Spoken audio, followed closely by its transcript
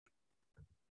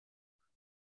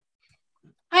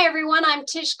Hi, everyone. I'm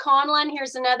Tish Conlon.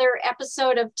 Here's another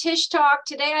episode of Tish Talk.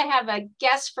 Today I have a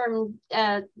guest from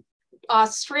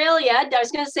Australia. I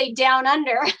was going to say down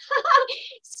under,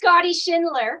 Scotty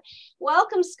Schindler.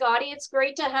 Welcome, Scotty. It's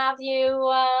great to have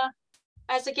you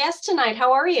as a guest tonight.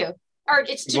 How are you? Or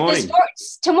it's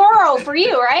tomorrow for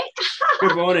you, right?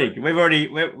 Good morning. We've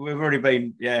already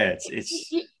been. Yeah, it's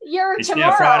tomorrow.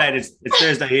 Now Friday. It's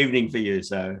Thursday evening for you.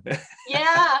 So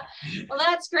yeah, well,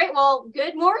 that's great. Well,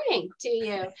 good morning to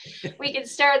you. We can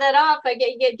start that off.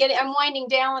 I'm winding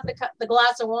down with the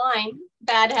glass of wine.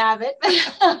 Bad habit.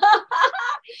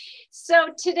 So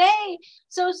today,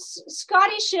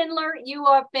 Scotty Schindler, you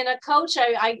have been a coach.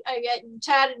 I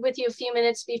chatted with you a few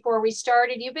minutes before we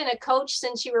started. You've been a coach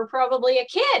since you were probably a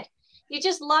kid. You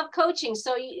just love coaching.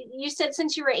 So you said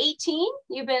since you were 18,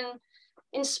 you've been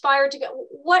inspired to go.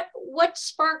 What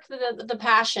sparked the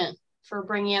passion for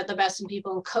bringing out the best in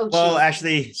people and coaching? Well,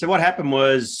 actually, so what happened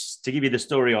was, to give you the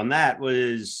story on that,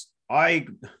 was I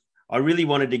really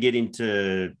wanted to get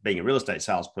into being a real estate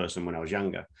salesperson when I was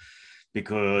younger,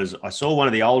 because I saw one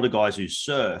of the older guys who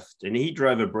surfed and he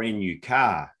drove a brand new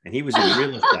car and he was in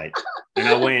real estate. And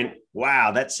I went,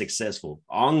 wow, that's successful.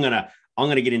 I'm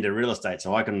gonna get into real estate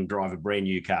so I can drive a brand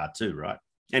new car too, right?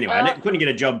 Anyway, I couldn't get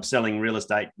a job selling real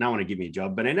estate. No one would give me a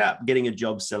job, but ended up getting a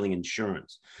job selling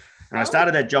insurance. And I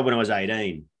started that job when I was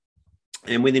 18.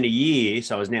 And within a year,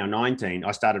 so I was now 19,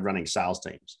 I started running sales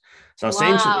teams. So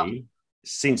essentially,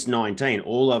 since 19,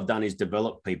 all I've done is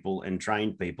develop people and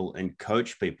train people and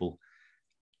coach people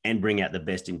and bring out the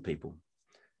best in people.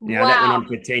 Now, that went on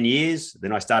for 10 years.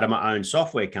 Then I started my own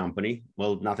software company.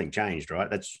 Well, nothing changed, right?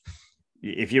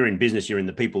 If you're in business, you're in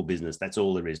the people business. That's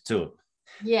all there is to it.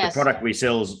 Yes. The product we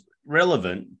sell is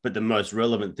relevant, but the most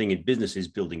relevant thing in business is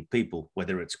building people,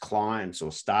 whether it's clients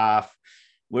or staff.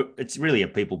 It's really a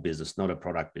people business, not a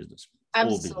product business.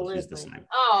 Absolutely. All business is the same.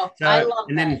 I love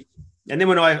that. And then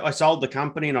when I sold the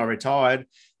company and I retired,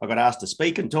 I got asked to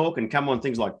speak and talk and come on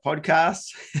things like podcasts.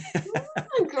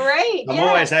 Great. I'm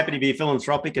always happy to be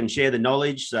philanthropic and share the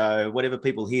knowledge. So whatever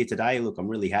people hear today, look, I'm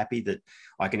really happy that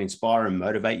I can inspire and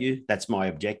motivate you. That's my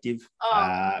objective.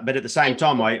 But at the same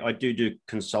time, I do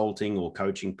consulting or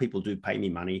coaching. People do pay me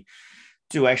money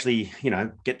to actually,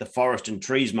 get the forest and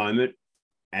trees moment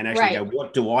and actually go,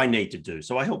 what do I need to do?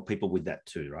 So I help people with that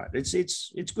too, right?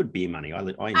 It's good beer money. I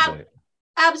enjoy it.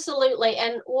 Absolutely.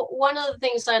 And one of the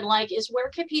things I'd like is, where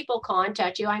can people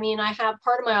contact you? I mean, I have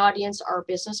part of my audience are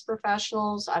business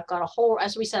professionals. I've got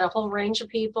as we said, a whole range of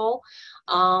people.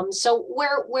 So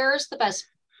where is the best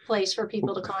place for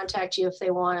people to contact you if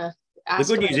they want to ask?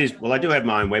 The good news is, I do have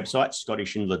my own website,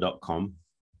 scottyschindler.com.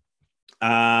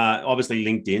 Obviously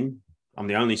LinkedIn. I'm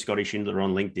the only Scotty Schindler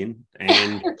on LinkedIn.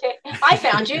 And okay. I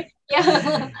found you.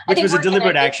 Yeah. Which was a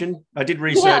deliberate action. I did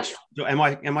research. Yeah. Am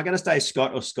I going to stay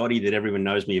Scott or Scotty that everyone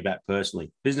knows me about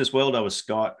personally? Business world, I was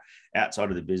Scott. Outside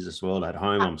of the business world, at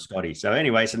home, I'm Scotty. So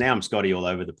anyway, now I'm Scotty all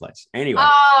over the place. Anyway.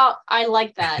 Oh, I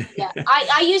like that. Yeah.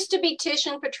 I used to be Tish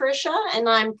and Patricia, and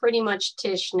I'm pretty much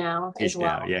Tish now as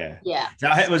well. Now, yeah. Yeah. So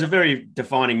it was a very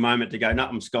defining moment to go, no,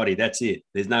 I'm Scotty. That's it.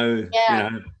 There's no,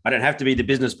 I don't have to be the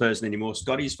business person anymore.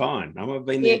 Scotty's fine. I've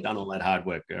been there, done all that hard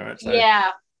work. All right. So,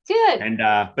 good. And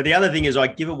but the other thing is, I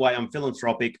give away, I'm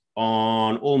philanthropic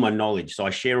on all my knowledge. So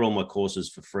I share all my courses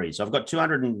for free. So I've got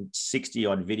 260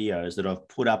 odd videos that I've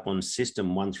put up on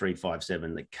System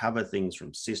 1357 that cover things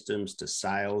from systems to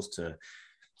sales to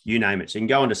you name it. So you can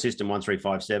go onto System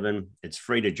 1357. It's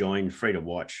free to join, free to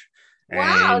watch.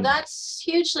 Wow, that's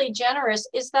hugely generous.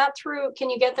 Can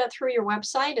you get that through your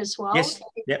website as well? Yes.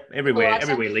 Yep. Everywhere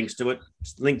links to it.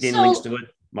 LinkedIn links to it.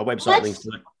 My website links to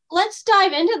it. Let's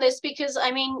dive into this, because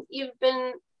I mean, you've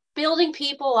been building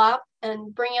people up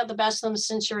and bringing out the best of them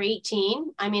since you're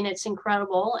 18. I mean, it's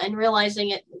incredible. And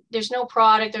realizing there's no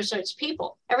product, it's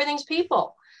people. Everything's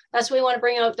people. That's why we want to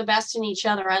bring out the best in each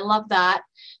other. I love that.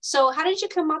 So how did you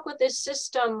come up with this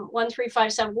System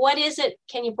 1357? What is it?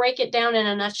 Can you break it down in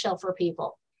a nutshell for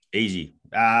people? Easy.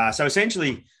 So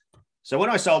essentially, when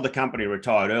I sold the company,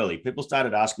 retired early, people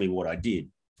started asking me what I did.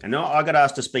 And I got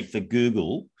asked to speak for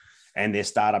Google and their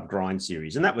Startup Grind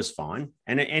series. And that was fine.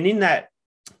 And in that,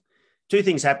 two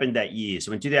things happened that year.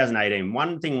 So in 2018,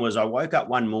 one thing was I woke up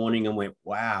one morning and went,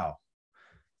 wow,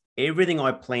 everything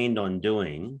I planned on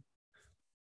doing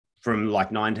from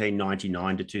like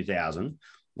 1999 to 2000,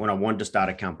 when I wanted to start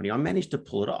a company, I managed to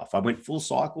pull it off. I went full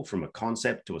cycle from a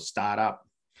concept to a startup.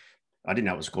 I didn't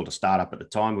know it was called a startup at the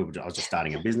time. I was just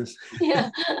starting a business. Yeah.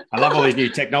 I love all these new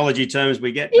technology terms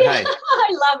we get. Yeah, hey, I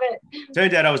love it.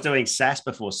 Turned out I was doing SaaS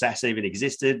before SaaS even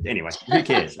existed. Anyway, who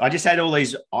cares? I just had all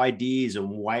these ideas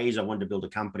and ways I wanted to build a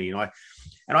company.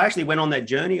 And And I actually went on that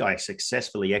journey. I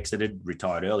successfully exited,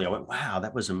 retired early. I went, wow,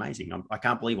 that was amazing. I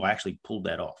can't believe I actually pulled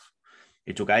that off.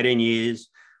 It took 18 years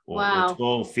or Wow.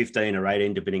 12, 15 or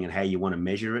 18, depending on how you want to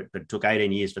measure it. But it took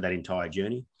 18 years for that entire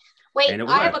journey. Wait, And it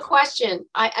I have a worked. question.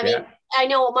 I mean, Yeah. I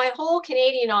know my whole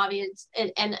Canadian audience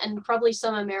and probably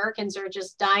some Americans are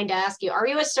just dying to ask you, are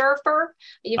you a surfer?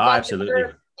 You've Oh, got the absolutely.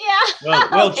 surf. Yeah.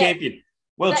 Well, Okay.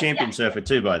 world Yeah. champion surfer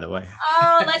too, by the way.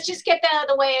 Oh, let's just get that out of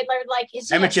the way. Like, is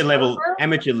he a surfer?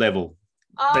 Amateur level.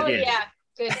 Oh But yeah. yeah,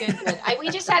 good. We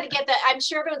just had to get that. I'm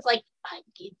sure everyone's like,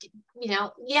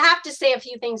 you have to say a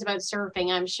few things about surfing.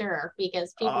 I'm sure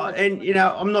because people. And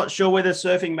I'm not sure whether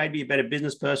surfing made me a better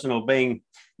business person or being,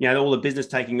 all the business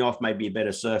taking off made me a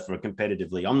better surfer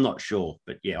competitively. I'm not sure,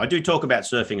 but yeah, I do talk about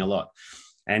surfing a lot.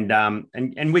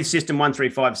 And with System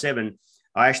 1357,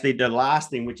 I actually the last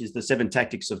thing, which is the 7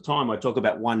 tactics of time, I talk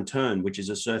about one turn, which is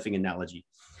a surfing analogy.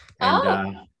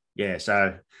 And yeah,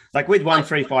 so like with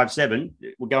 1357,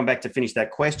 we're going back to finish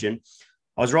that question.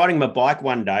 I was riding my bike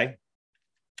one day,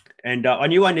 and I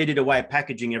knew I needed a way of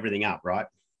packaging everything up, right?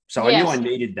 So I knew I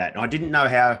needed that. And I didn't know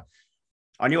how.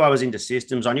 I knew I was into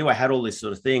systems. I knew I had all this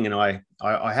sort of thing. And I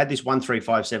had this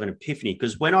 1357 epiphany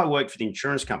because when I worked for the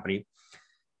insurance company,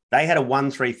 they had a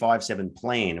 1357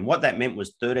 plan. And what that meant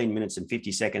was 13 minutes and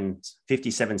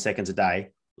 57 seconds a day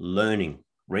learning,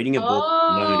 reading a book,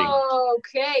 learning. Oh,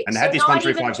 okay. And they So had this not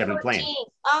even 1357 plan.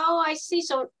 Oh, I see.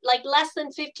 So like less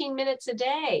than 15 minutes a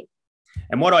day.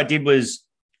 And what I did was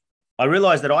I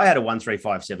realized that I had a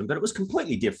 1357, but it was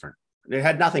completely different. It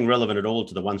had nothing relevant at all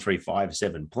to the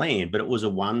 1357 plan, but it was a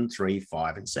 1, 3,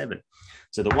 5, and 7.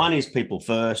 So the 1 is people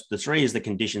first. The 3 is the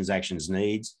conditions, actions,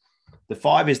 needs. The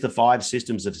 5 is the 5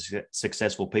 systems of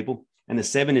successful people. And the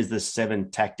 7 is the 7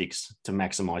 tactics to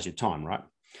maximize your time, right?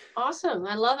 Awesome.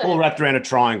 I love it. All wrapped around a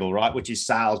triangle, right? Which is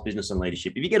sales, business, and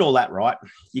leadership. If you get all that right,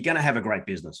 you're going to have a great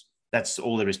business. That's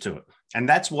all there is to it. And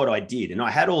that's what I did. And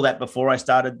I had all that before I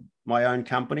started my own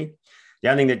company. The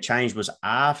only thing that changed was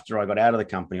after I got out of the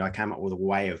company, I came up with a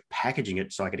way of packaging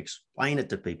it so I could explain it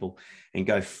to people and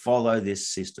go follow this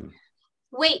system.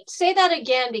 Wait, say that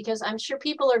again, because I'm sure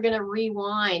people are going to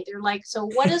rewind. They're like, so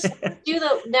what does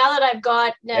now that I've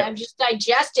got, Yep. I'm just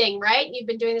digesting, right? You've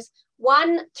been doing this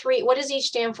 1, 3, what does each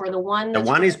stand for? The 1. The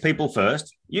 1 is people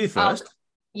first, you first.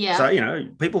 Yeah. So,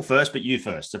 people first, but you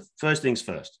first. So first things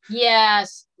first.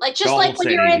 Yes. Like just Goal like when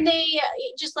you're setting.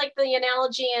 just like the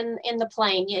analogy in the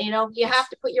plane, you have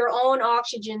to put your own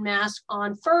oxygen mask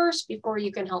on first before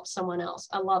you can help someone else.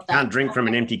 I love that. Can't drink from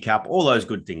an empty cup, all those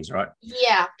good things, right?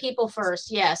 Yeah. People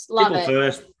first. Yes. Love it. People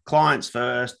first, clients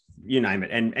first, you name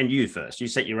it. And you first. You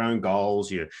set your own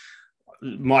goals.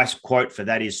 My quote for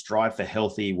that is strive for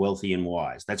healthy, wealthy, and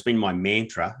wise. That's been my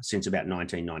mantra since about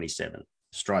 1997.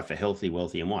 Strive for healthy,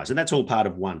 wealthy, and wise. And that's all part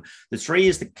of 1. The 3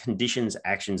 is the conditions,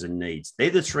 actions, and needs. They're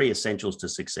the 3 essentials to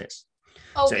success.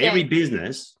 Okay. So every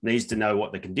business needs to know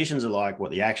what the conditions are like,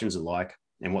 what the actions are like,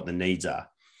 and what the needs are.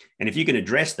 And if you can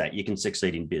address that, you can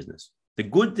succeed in business. The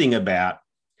good thing about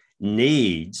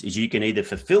needs is you can either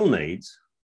fulfill needs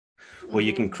or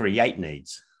you can create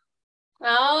needs.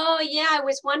 Oh yeah, I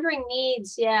was wondering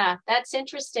needs. Yeah, that's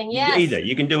interesting. Yeah,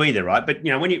 you can do either, right? But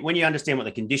when you understand what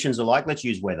the conditions are like, let's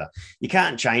use weather. You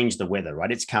can't change the weather,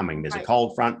 right? It's coming. There's a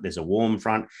cold front, there's a warm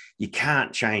front. You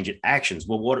can't change it. Actions.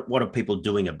 Well, what are people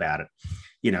doing about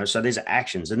it? So there's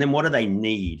actions, and then what do they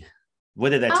need?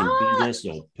 Whether that's in business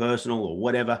or personal or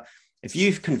whatever. If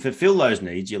you can fulfill those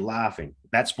needs, you're laughing.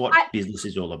 That's what business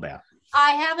is all about.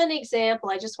 I have an example.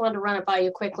 I just wanted to run it by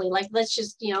you quickly. Like, let's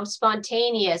just,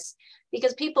 spontaneous,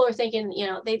 because people are thinking,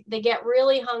 they get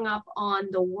really hung up on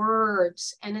the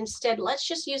words. And instead, let's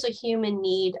just use a human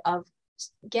need of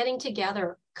getting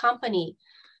together, company.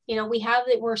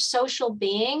 We're social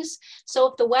beings. So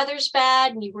if the weather's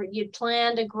bad and you'd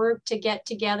planned a group to get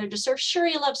together to surf, sure,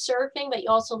 you love surfing, but you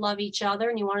also love each other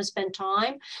and you want to spend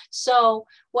time. So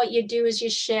what you do is you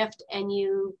shift and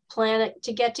you plan it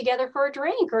to get together for a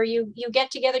drink, or you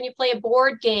get together and you play a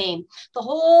board game. The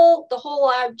whole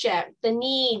object, the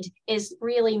need is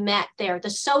really met there. The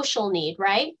social need,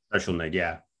 right? Social need,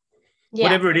 yeah.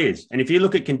 Whatever it is. And if you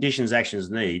look at conditions, actions,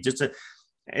 needs,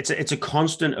 it's a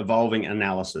constant evolving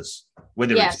analysis,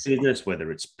 whether it's business,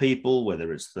 whether it's people,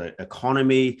 whether it's the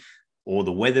economy, or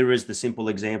the weather is the simple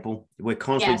example. We're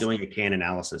constantly doing a can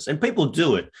analysis, and people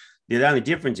do it. The only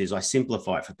difference is I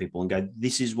simplify it for people and go,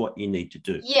 this is what you need to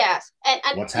do. Yes. And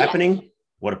what's happening?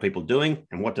 What are people doing?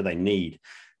 And what do they need?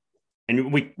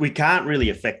 And we can't really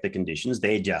affect the conditions.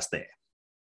 They're just there.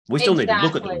 We still need to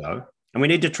look at them though. And we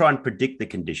need to try and predict the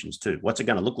conditions too. What's it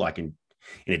going to look like in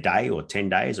a day or 10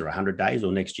 days or 100 days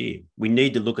or next year? We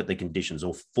need to look at the conditions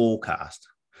or forecast.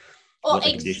 Well, what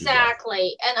the conditions are.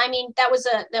 exactly. And I mean, that was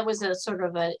a sort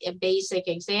of a basic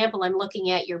example. I'm looking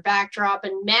at your backdrop,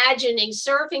 imagining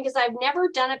surfing because I've never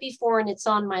done it before and it's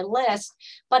on my list.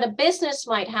 But a business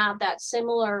might have that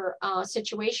similar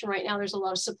situation right now. There's a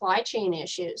lot of supply chain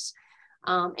issues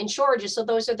and shortages. So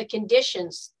those are the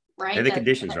conditions, right? They're the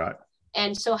conditions, right?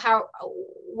 And so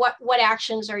what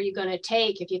actions are you going to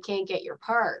take if you can't get your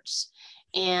parts?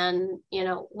 And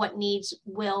what needs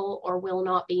will or will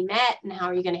not be met, and how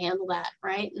are you going to handle that,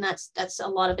 right? And that's a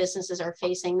lot of businesses are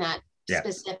facing that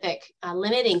specific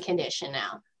limiting condition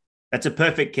now. That's a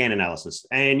perfect can analysis,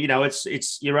 and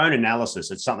it's your own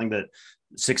analysis. It's something that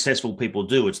successful people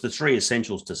do. It's the 3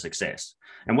 essentials to success,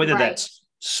 and whether that's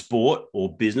sport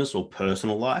or business or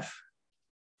personal life,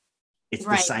 it's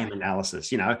the same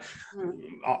analysis.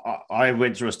 I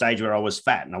went through a stage where I was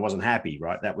fat and I wasn't happy,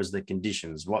 right? That was the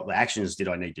conditions. What the actions did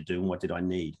I need to do and what did I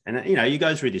need? And, you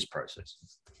go through this process.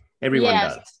 Everyone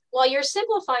does. Well, you're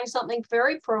simplifying something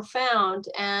very profound,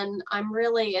 and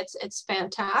it's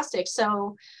fantastic.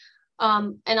 So,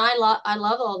 and I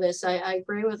love all this. I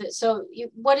agree with it. So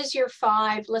what is your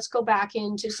 5? Let's go back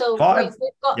into, so 5.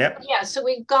 So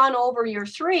we've gone over your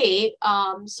 3.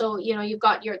 So, you've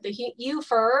got the you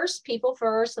first, people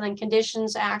first, and then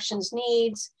conditions, actions,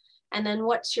 needs. And then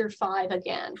what's your 5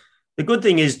 again? The good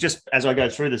thing is, just as I go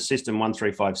through the system 1,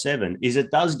 3, 5, 7, is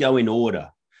it does go in order,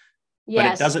 but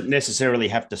it doesn't necessarily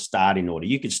have to start in order.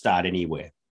 You could start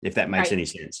anywhere, if that makes any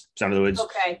sense. So in other words,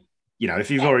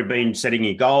 if you've already been setting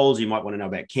your goals, you might want to know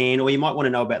about CAN, or you might want to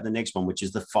know about the next one, which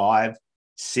is the 5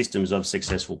 systems of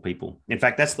successul people. In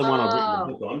fact, that's the one I've written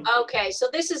the book on. Okay, so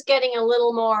this is getting a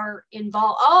little more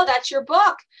involved. Oh, that's your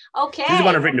book. Okay. This is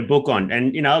what I've written a book on.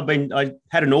 And, I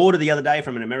had an order the other day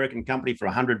from an American company for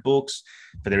 100 books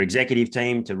for their executive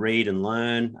team to read and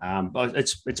learn.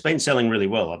 It's been selling really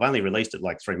well. I've only released it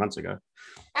like 3 months ago.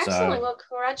 Excellent. Well,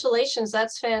 congratulations.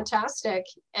 That's fantastic.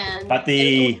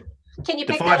 Can you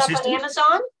pick that up on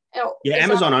Amazon?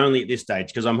 Amazon only at this stage,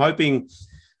 because I'm hoping,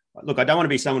 look, I don't want to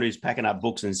be someone who's packing up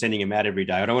books and sending them out every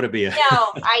day. I don't want to be No,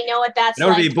 I know what that's I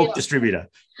don't want to be a book distributor.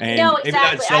 And even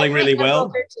though it's selling really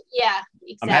well,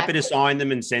 exactly. I'm happy to sign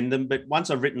them and send them. But once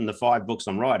I've written the 5 books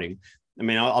I'm writing, I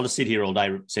mean, I'll just sit here all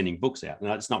day sending books out. And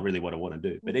that's not really what I want to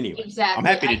do. But anyway, I'm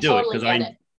happy to do it because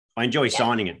I enjoy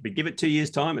signing it. But give it 2 years'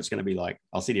 time, it's going to be like,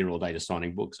 I'll sit here all day just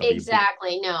signing books.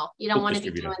 Exactly. No, you don't want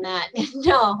to be doing that.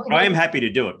 No. I am happy to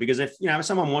do it because if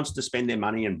someone wants to spend their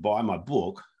money and buy my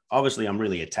book, obviously I'm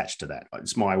really attached to that.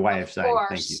 It's my way of saying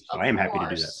thank you. So I am happy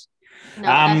to do that. No,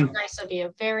 that's nice of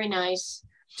you. Very nice.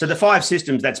 So the 5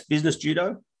 systems, that's business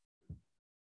judo,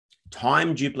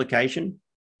 time duplication,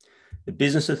 the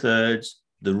business of thirds,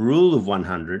 the rule of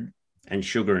 100, and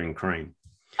sugar and cream.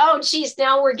 Oh, geez.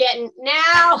 Okay,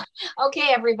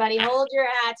 everybody, hold your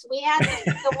hats. We had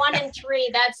the 1 and 3.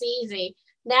 That's easy.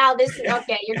 Now this is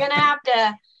okay. You're going to have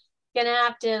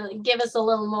to give us a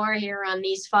little more here on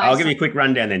these 5. I'll give you a quick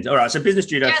rundown then. All right. So business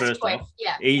judo first off.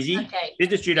 Yeah. Easy. Okay.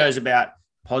 Business judo is about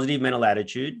positive mental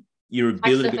attitude, your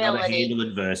ability to be able to handle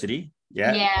adversity.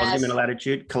 Yeah. Yes. Positive mental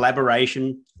attitude,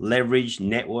 collaboration, leverage,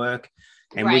 network,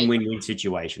 and win-win-win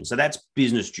situation. So that's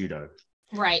business judo.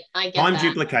 Right. I get Time that.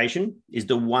 duplication is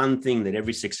the one thing that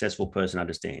every successful person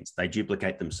understands. They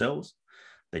duplicate themselves,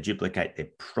 they duplicate their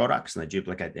products, and they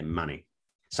duplicate their money.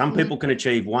 Some people can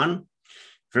achieve 1,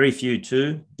 very few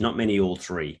 2, not many all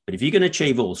 3. But if you can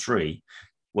achieve all 3,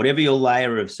 whatever your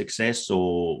layer of success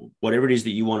or whatever it is that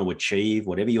you want to achieve,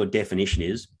 whatever your definition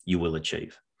is, you will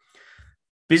achieve.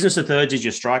 Business of thirds is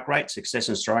your strike rate, success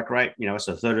and strike rate. It's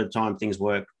a third of the time things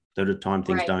work, third of the time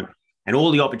things don't. And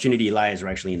all the opportunity layers are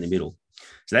actually in the middle.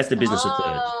 So that's the business of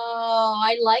thirds. Oh,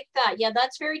 I like that. Yeah,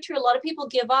 that's very true. A lot of people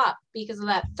give up because of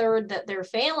that third that they're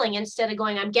failing instead of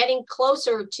going, I'm getting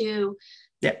closer to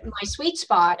my sweet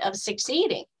spot of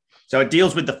succeeding. So it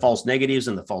deals with the false negatives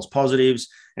and the false positives,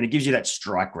 and it gives you that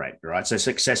strike rate, right? So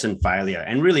success and failure,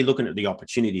 and really looking at the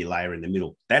opportunity layer in the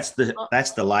middle. That's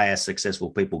the layer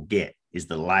successful people get, is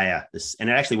the layer. And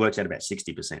it actually works out about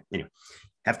 60%. Anyway,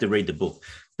 have to read the book.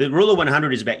 The rule of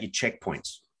 100 is about your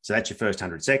checkpoints. So that's your first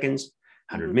 100 seconds,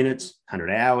 100 minutes, 100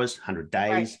 hours, 100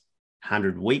 days,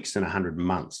 100 weeks, and 100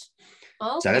 months.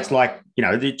 Okay. So that's like,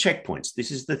 the checkpoints.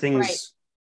 This is the things,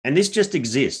 and this just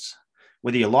exists.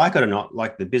 Whether you like it or not,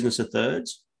 like the business of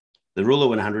thirds, the rule of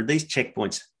 100, these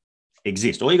checkpoints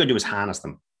exist. All you got to do is harness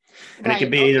them. And it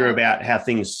can be either about how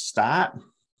things start,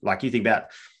 like you think about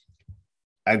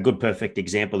a good, perfect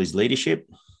example is leadership.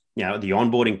 The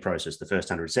onboarding process, the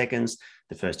first 100 seconds,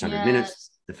 the first 100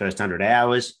 minutes, the first 100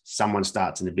 hours, someone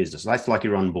starts in the business. That's like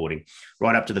your onboarding,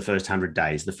 right up to the first 100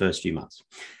 days, the first few months.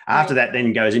 After that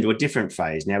then goes into a different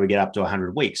phase. Now we get up to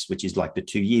 100 weeks, which is like the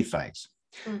 2-year phase.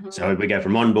 So we go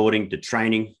from onboarding to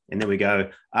training, and then we go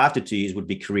after 2 years would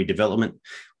be career development,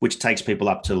 which takes people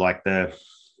up to like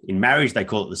in marriage, they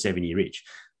call it the 7-year itch.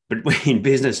 But in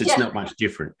business, it's not much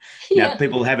different. Now,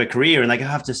 people have a career and they go,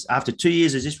 after 2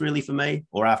 years, is this really for me?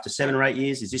 Or after 7 or 8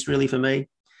 years, is this really for me?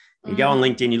 You go on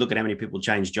LinkedIn, you look at how many people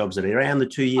change jobs that are around the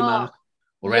 2-year mark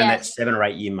or around that 7 or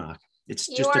 8 year mark. It's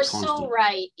just a constant. You are so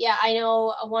right. Yeah, I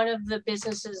know one of the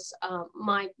businesses,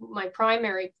 my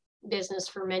primary business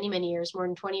for many, many years, more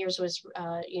than 20 years, was,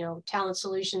 talent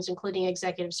solutions, including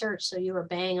executive search. So you were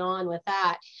bang on with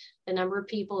that. The number of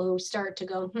people who start to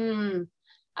go,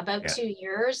 about 2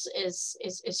 years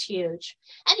is huge.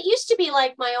 And it used to be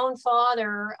like my own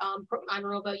father, I don't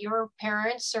know about your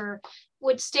parents, or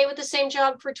would stay with the same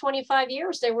job for 25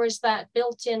 years. There was that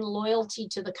built-in loyalty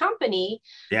to the company.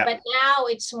 But now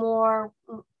it's more,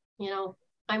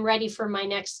 I'm ready for my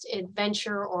next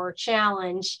adventure or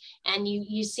challenge. And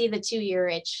you see the 2-year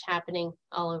itch happening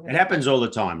all over. It happens all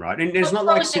the time, right? And it's not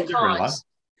like Cinderella.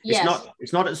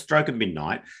 It's not a stroke of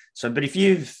midnight. So, but if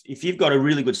you've got a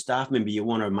really good staff member you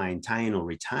want to maintain or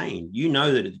retain, you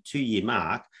know that at the 2-year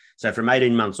mark, so from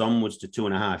 18 months onwards to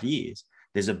 2.5 years,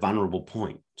 there's a vulnerable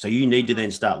point. So you need to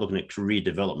then start looking at career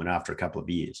development after a couple of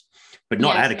years, but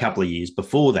not at a couple of years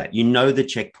before that. You know the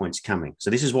checkpoint's coming. So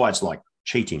this is why it's like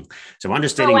cheating. So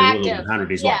understanding the rule of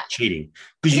 100 is like cheating,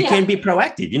 because you can be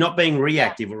proactive. You're not being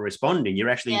reactive or responding. You're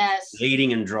actually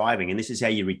leading and driving. And this is how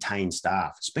you retain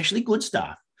staff, especially good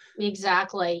staff.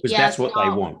 Exactly. Because that's what they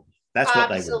want. That's what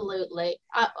they want. Absolutely.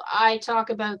 I talk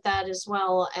about that as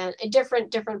well, and a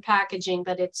different packaging,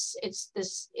 but it's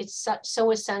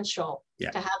so essential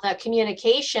to have that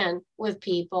communication with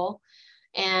people,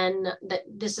 and that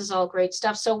this is all great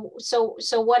stuff. So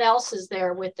what else is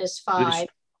there with this 5?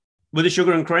 With the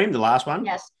sugar and cream, the last one?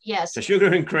 Yes. So sugar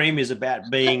and cream is about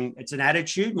it's an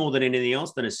attitude more than anything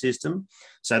else, than a system.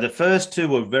 So the first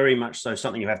 2 are very much so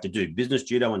something you have to do. Business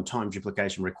judo and time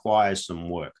duplication requires some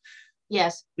work.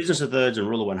 Yes. Business of thirds and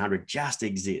rule of 100 just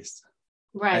exist.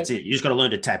 Right. That's it. You just got to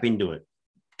learn to tap into it.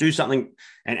 Do something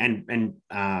and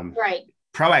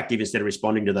proactive instead of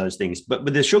responding to those things. But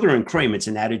with the sugar and cream, it's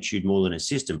an attitude more than a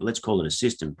system. But let's call it a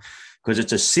system, because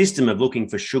it's a system of looking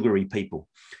for sugary people,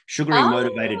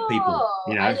 motivated people,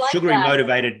 sugary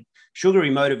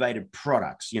motivated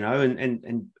products,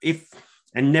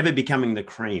 and never becoming the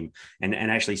cream and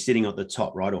actually sitting at the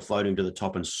top, right, or floating to the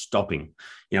top and stopping.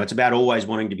 It's about always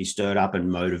wanting to be stirred up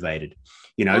and motivated.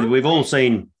 We've all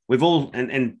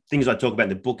and things I talk about in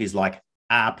the book is like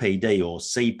RPD or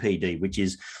CPD, which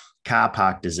is car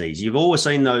park disease. You've always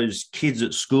seen those kids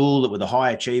at school that were the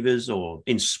high achievers or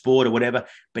in sport or whatever,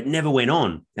 but never went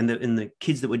on. And the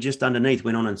kids that were just underneath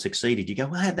went on and succeeded. You go,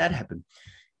 well, how'd that happen?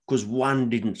 Because one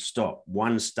didn't stop.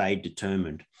 One stayed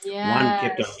determined. One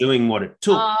kept on doing what it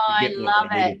took to get what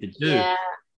they needed to do. Yeah,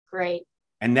 great.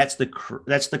 And that's the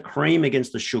cream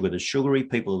against the sugar. The sugary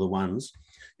people are the ones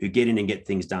who get in and get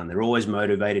things done. They're always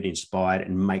motivated, inspired,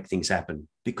 and make things happen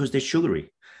because they're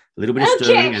sugary. A little bit of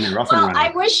stirring, and they're off and running.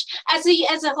 I wish, as a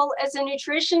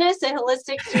nutritionist, a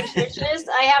holistic nutritionist,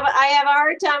 I have a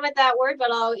hard time with that word, but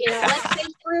let's say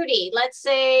fruity. Let's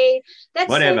say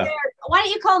whatever. Why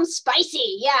don't you call them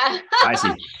spicy? Yeah. Spicy.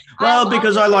 Well,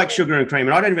 because I like sugar and cream,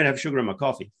 and I don't even have sugar in my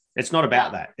coffee. It's not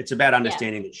about that. It's about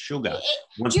understanding that sugar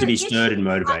wants to be stirred and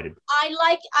motivated.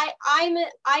 I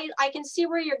can see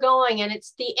where you're going, and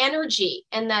it's the energy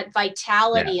and that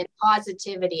vitality and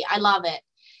positivity. I love it.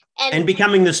 And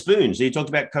becoming the spoon. So you talked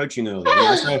about coaching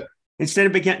earlier. So instead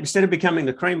of becoming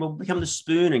the cream, we'll become the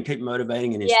spoon and keep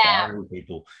motivating and inspiring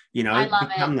people.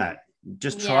 Become that.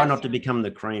 Just try not to become the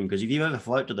cream, because if you ever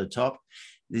float to the top,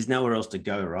 there's nowhere else to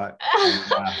go, right?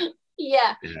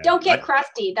 Don't get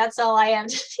crusty. That's all I am.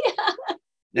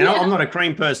 I'm not a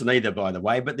cream person either, by the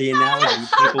way, but the analogy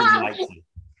people relate to.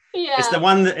 Yeah.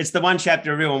 It's the one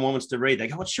chapter everyone wants to read. They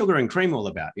go, what's sugar and cream all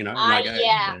about?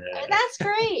 That's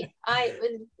great. Well,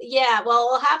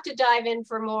 we'll have to dive in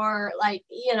for more,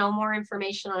 more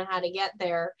information on how to get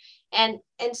there. And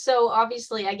so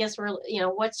obviously, I guess we're,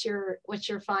 what's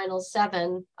your final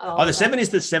 7? The 7 is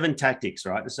the 7 tactics,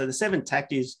 right? So the 7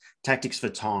 tactics for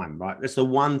time, right? That's the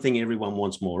one thing everyone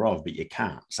wants more of, but you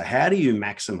can't. So how do you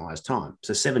maximize time?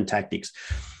 So 7 tactics.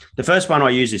 The first one I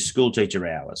use is school teacher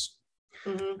hours.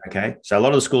 Mm-hmm. Okay. So a lot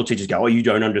of the school teachers go, oh, you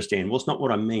don't understand. Well, it's not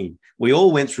what I mean. We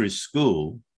all went through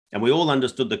school and we all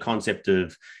understood the concept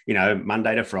of,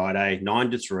 Monday to Friday,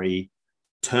 9 to 3,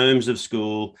 terms of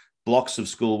school, blocks of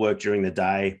schoolwork during the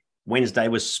day. Wednesday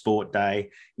was sport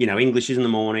day, English is in the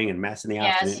morning and maths in the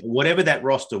afternoon, whatever that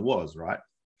roster was, right?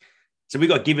 So we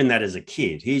got given that as a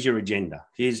kid. Here's your agenda.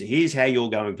 Here's how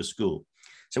you're going for school.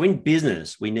 So in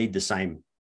business, we need the same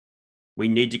We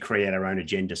need to create our own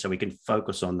agenda so we can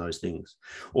focus on those things,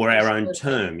 or our own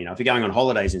Absolutely. term. If you're going on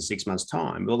holidays in 6 months'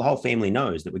 time, well, the whole family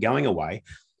knows that we're going away.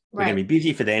 We're going to Right. be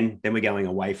busy for then we're going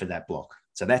away for that block.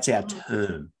 So that's our Mhm.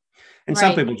 term. And some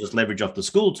Right. people just leverage off the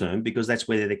school term because that's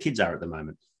where the kids are at the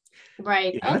moment.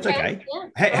 Right. That's Okay. okay.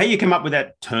 Yeah. How you come up with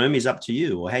that term is up to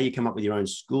you, or how you come up with your own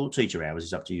school teacher hours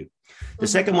is up to you. The Mhm.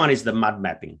 second one is the mud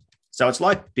mapping. So it's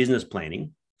like business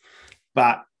planning,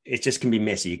 but it just can be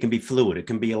messy. It can be fluid. It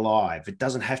can be alive. It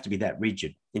doesn't have to be that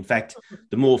rigid. In fact,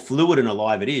 the more fluid and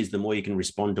alive it is, the more you can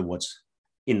respond to what's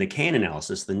in the CAN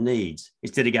analysis, the needs.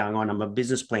 Instead of going on, my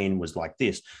business plan was like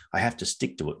this, I have to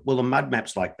stick to it. Well, the mud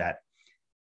map's like that,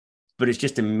 but it's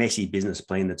just a messy business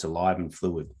plan that's alive and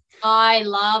fluid. I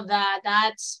love that.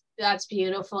 That's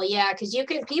beautiful. Yeah, because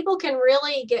people can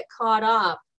really get caught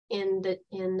up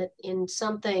in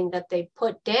something that they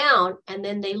put down, and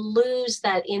then they lose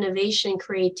that innovation,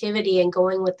 creativity, and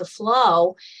going with the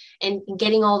flow, and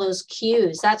getting all those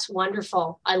cues. That's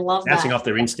wonderful. I love Bouncing that. off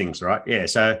their instincts, right? Yeah.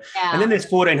 So, and Yeah. then there's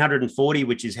 1440,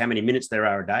 which is how many minutes there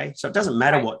are a day. So it doesn't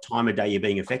matter Right. what time of day you're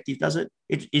being effective, does it?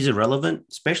 It is irrelevant,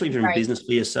 especially if you're in Right. business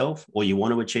for yourself or you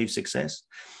want to achieve success.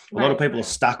 A lot of Right. people are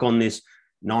stuck on this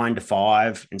 9 to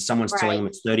 5, and someone's telling Right. them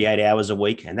it's 38 hours a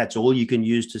week, and that's all you can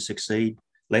use to succeed.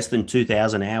 Less than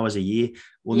 2,000 hours a year.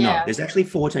 Well, no, Yeah. there's actually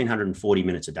 1,440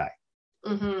 minutes a day.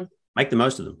 Mm-hmm. Make the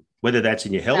most of them, whether that's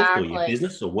in your health or your Exactly.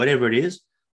 business or whatever it is.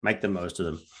 Make the most of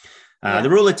them. Yeah. The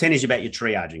rule of 10 is about your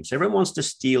triaging. So everyone wants to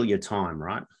steal your time,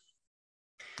 right?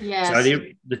 So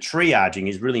Yes. the triaging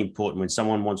is really important when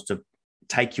someone wants to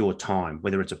take your time,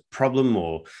 whether it's a problem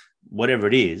or whatever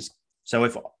it is. So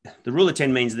if the rule of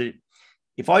 10 means that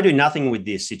if I do nothing with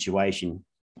this situation,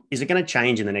 is it going to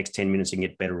change in the next 10 minutes and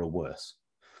get better or worse?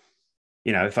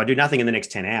 If I do nothing in the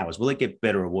next 10 hours, will it get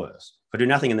better or worse? If I do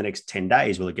nothing in the next 10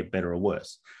 days, will it get better or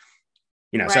worse?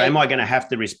 So am Right. I going to have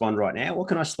to respond right now? Or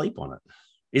can I sleep on it?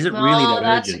 Is it really Oh, that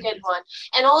that's a urgent? good one.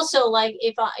 And also, like,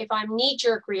 if I'm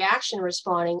knee-jerk reaction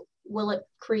responding, will it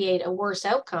create a worse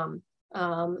outcome?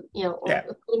 Or Yeah. will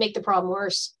it make the problem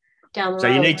worse down the So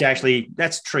you road? need to actually,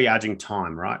 that's triaging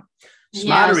time, right?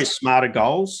 Smarter Yes. is smarter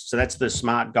goals. So that's the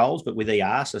SMART goals, but with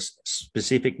ER, so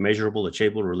specific, measurable,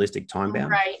 achievable, realistic, time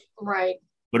bound, Right. Right.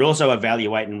 but also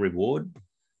evaluate and reward.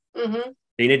 Mm-hmm.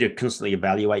 You need to constantly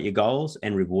evaluate your goals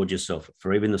and reward yourself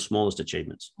for even the smallest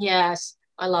achievements. Yes.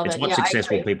 I love It's it. what Yeah, I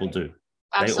successful agree. people do. They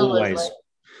Absolutely.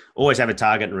 always have a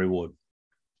target and reward.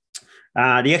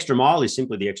 The extra mile is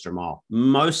simply the extra mile.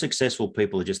 Most successful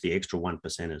people are just the extra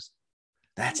 1%ers.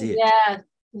 That's it. Yeah.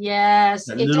 Yes.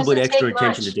 That It little bit doesn't extra take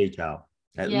attention to much. detail,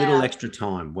 that little Yeah. extra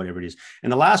time, whatever it is.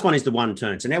 And the last one is the one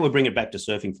turn. So now we'll bring it back to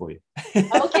surfing for you.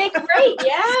 Okay, great.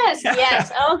 Yes.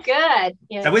 Yes. Oh, good. So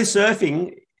Yeah. with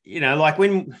surfing, like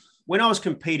when I was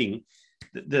competing,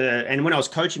 and when I was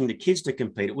coaching the kids to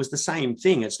compete, it was the same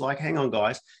thing. It's like, hang on,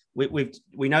 guys,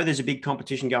 we know there's a big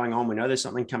competition going on. We know there's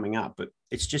something coming up, but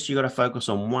it's just you got to focus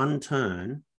on one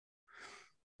turn,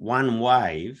 one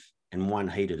wave, and one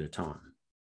heat at a time.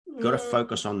 You've got to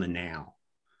focus on the now.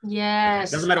 Okay. It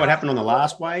Yes. doesn't matter what happened on the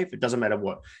last wave. It doesn't matter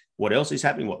what else is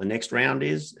happening, what the next round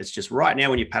is. It's just right now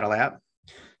when you paddle out,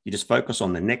 you just focus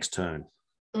on the next turn.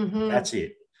 Mm-hmm. That's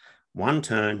it. One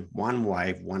turn, one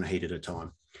wave, one heat at a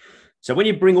time. So when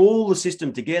you bring all the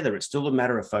system together, it's still a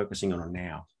matter of focusing on it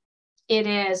now. It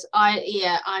is.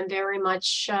 I'm very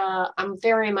much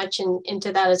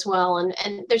into that as well.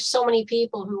 And there's so many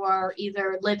people who are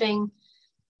either living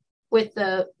with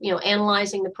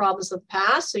analyzing the problems of the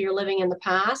past. So you're living in the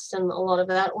past and a lot of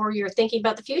that, or you're thinking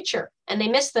about the future and they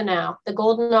miss the now, the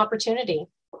golden opportunity.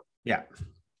 Yeah.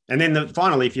 And then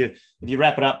finally, if you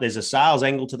wrap it up, there's a sales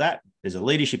angle to that, there's a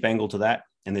leadership angle to that,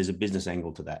 and there's a business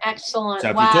angle to that. Excellent. So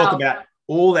if wow. you talk about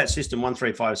all that system 1,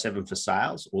 3, 5, 7 for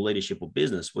sales or leadership or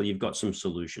business, well, you've got some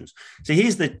solutions. So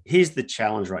here's the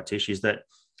challenge, right, Tish, is that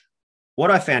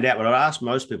what I found out, what I ask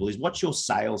most people is, what's your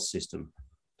sales system?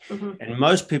 Mm-hmm. And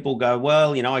most people go,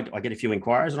 well, I get a few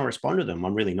inquiries and I respond to them.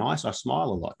 I'm really nice. I smile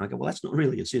a lot. And I go, well, that's not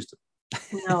really a system.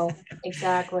 No,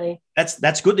 exactly.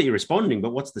 That's good that you're responding,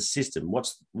 but what's the system?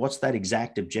 What's that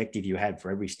exact objective you had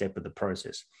for every step of the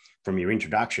process, from your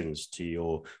introductions to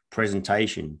your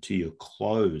presentation to your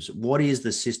close? What is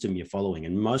the system you're following?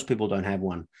 And most people don't have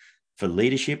one for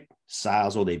leadership,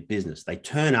 sales, or their business. They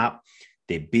turn up,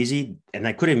 they're busy, and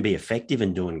they could even be effective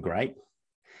and doing great.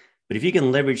 But if you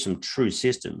can leverage some true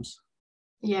systems,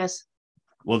 yes,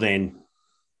 well, then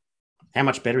how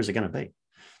much better is it going to be?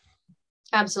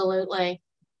 Absolutely.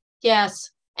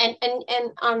 Yes.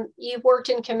 And you've worked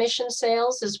in commission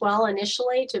sales as well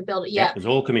initially to build. Yeah, Yeah. it was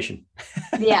all commission.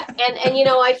 Yeah. And you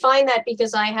know, I find that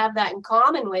because I have that in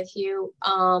common with you.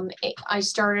 I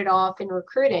started off in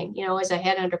recruiting, you know, as a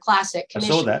headhunter classic I saw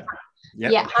commission. that.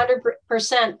 Yep. Yeah,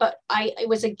 100%. But it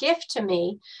was a gift to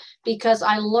me because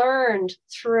I learned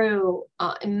through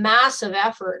massive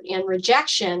effort and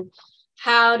rejection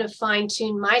how to fine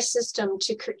tune my system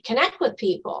to connect with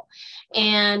people.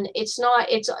 And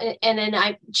and then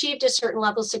I achieved a certain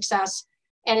level of success.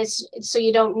 And it's so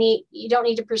you don't need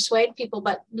to persuade people,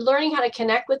 but learning how to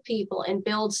connect with people and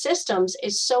build systems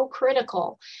is so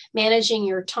critical. Managing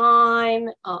your time,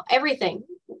 everything,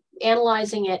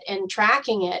 analyzing it and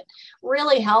tracking it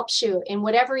really helps you in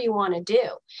whatever you want to do.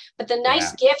 But the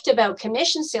nice gift about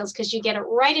commission sales, because you get it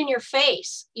right in your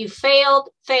face. You failed.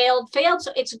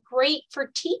 So it's great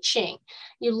for teaching.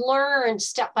 You learn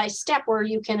step by step where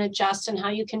you can adjust and how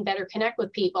you can better connect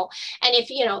with people. And if,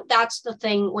 you know, that's the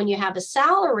thing, when you have a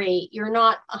salary, you're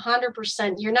not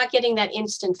 100%, you're not getting that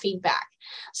instant feedback.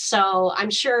 So I'm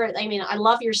sure, I mean, I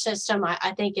love your system.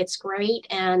 I think it's great.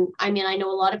 And I mean, I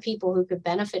know a lot of people who could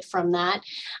benefit from that.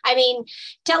 I mean,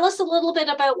 tell us a little bit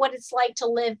about what it's like to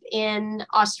live in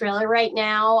Australia right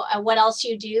now. What else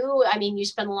you do? I mean, you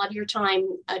spend a lot of your time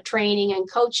training and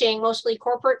coaching, mostly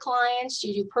corporate clients.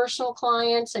 You do personal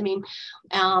clients. I mean,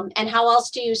 and how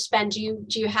else do you spend? Do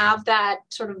you have that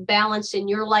sort of balance in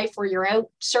your life where you're out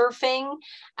surfing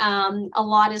a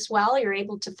lot as well? You're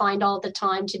able to find all the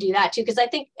time to do that too. Because I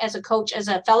think as a coach, as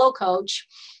a fellow coach,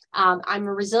 I'm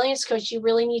a resilience coach. You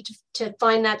really need to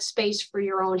find that space for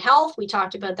your own health. We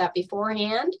talked about that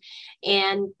beforehand,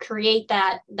 and create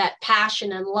that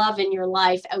passion and love in your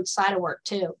life outside of work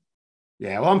too.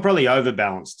 Yeah, well, I'm probably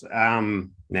overbalanced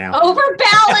now.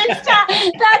 Overbalanced.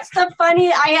 That's the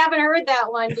funny. I haven't heard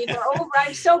that one before.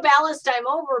 I'm so balanced, I'm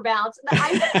overbalanced.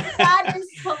 That is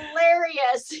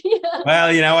hilarious. Yeah.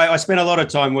 Well, you know, I spent a lot of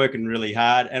time working really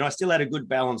hard, and I still had a good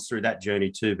balance through that journey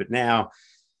too. But now,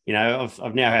 you know,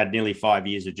 I've now had nearly 5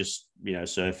 years of just, you know,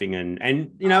 surfing,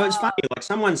 and you know, it's funny. Like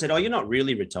someone said, "Oh, you're not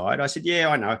really retired." I said, "Yeah,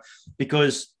 I know,"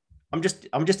 because I'm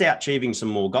just out achieving some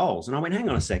more goals. And I went, hang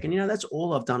on a second, you know, that's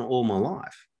all I've done all my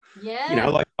life. Yeah. You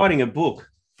know, like writing a book,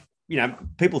 you know,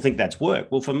 people think that's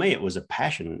work. Well, for me, it was a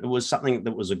passion. It was something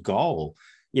that was a goal.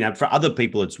 You know, for other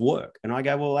people, it's work. And I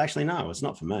go, well, actually, no, it's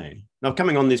not for me. Now,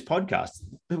 coming on this podcast,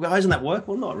 people go, isn't that work?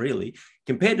 Well, not really.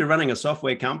 Compared to running a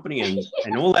software company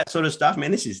and all that sort of stuff,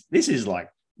 man, this is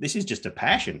just a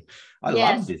passion. I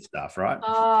love this stuff, right?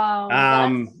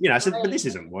 You know, so, but this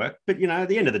isn't work. But, you know, at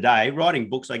the end of the day, writing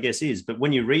books, I guess, is. But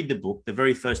when you read the book, the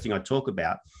very first thing I talk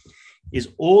about is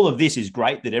all of this is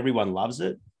great, that everyone loves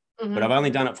it. Mm-hmm. But I've only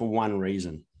done it for one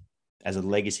reason, as a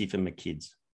legacy for my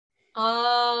kids.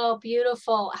 Oh,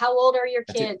 beautiful. How old are your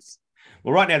kids?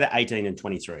 Well, right now they're 18 and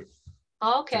 23.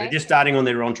 Okay. So they're just starting on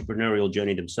their entrepreneurial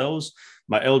journey themselves.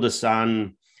 My eldest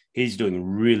son, he's doing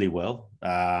really well.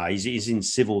 He's in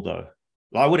civil though.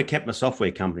 Well, I would have kept my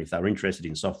software company if they were interested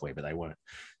in software, but they weren't.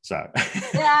 So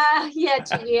too bad we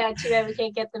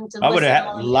can't get them to. I would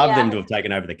have loved them to have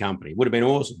taken over the company. Would have been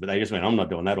awesome, but they just went, "I'm not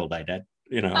doing that all day, Dad."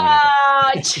 You know.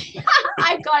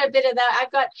 I've got a bit of that.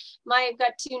 I've got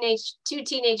two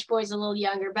teenage boys, a little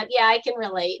younger, but yeah, I can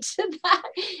relate to that.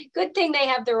 Good thing they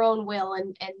have their own will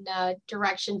and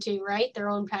direction too, right? Their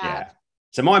own path. Yeah.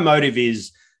 So my motive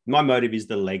is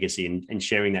the legacy and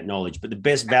sharing that knowledge. But the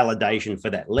best validation for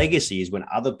that legacy is when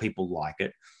other people like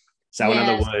it. So in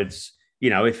other words, you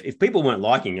know, if people weren't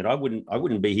liking it, I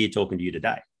wouldn't be here talking to you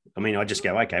today. I mean, I just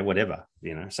go, okay, whatever,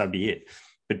 you know, so be it.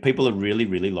 But people are really,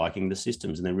 really liking the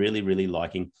systems, and they're really, really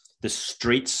liking the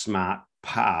street smart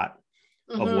part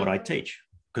of what I teach,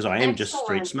 because I am just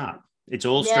street smart. It's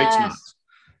all street smart.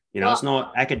 You know, it's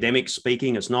not academic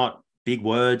speaking. It's not big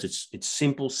words. It's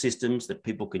simple systems that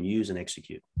people can use and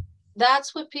execute.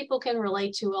 That's what people can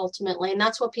relate to ultimately, and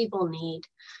that's what people need.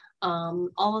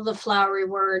 All of the flowery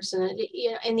words, and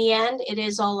in the end, it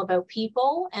is all about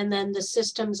people, and then the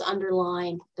systems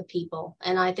underline the people.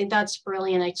 And I think that's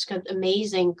brilliant. It's got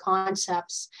amazing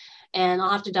concepts, and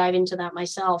I'll have to dive into that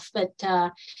myself. But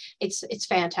it's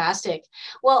fantastic.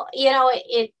 Well, you know,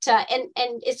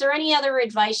 and is there any other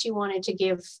advice you wanted to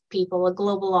give people, a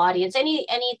global audience?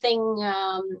 Anything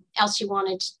else you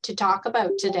wanted to talk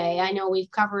about today? I know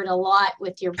we've covered a lot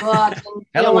with your book. And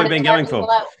how long have we been going for?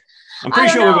 I'm pretty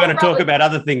sure we were going to talk about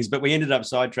other things, but we ended up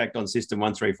sidetracked on System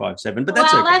 1357. But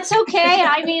that's okay. That's okay.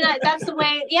 I mean, that's the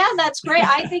way. Yeah, that's great.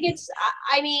 I think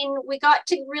we got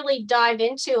to really dive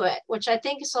into it, which I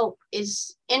think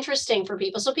is interesting for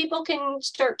people. So people can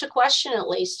start to question, at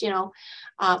least, you know,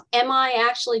 am I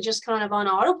actually just kind of on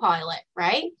autopilot,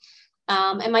 right?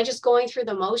 Am I just going through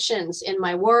the motions in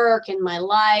my work, in my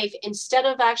life, instead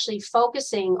of actually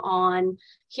focusing on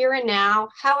here and now,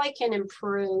 how I can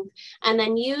improve, and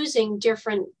then using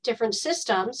different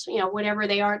systems, whatever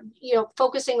they are,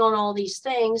 focusing on all these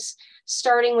things,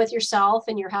 starting with yourself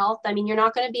and your health. I mean, you're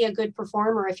not going to be a good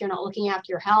performer if you're not looking after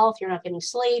your health, you're not getting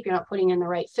sleep, you're not putting in the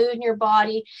right food in your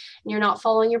body, and you're not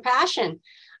following your passion.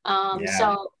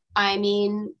 So I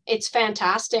mean, it's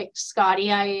fantastic, Scotty.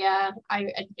 I've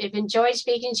enjoyed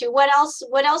speaking to you. What else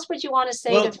would you want to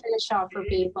say to finish off for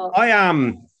people?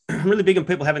 I'm really big on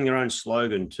people having their own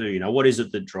slogan too. What is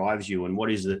it that drives you and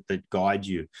what is it that guides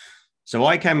you? So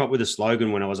I came up with a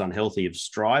slogan when I was unhealthy of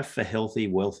strive for healthy,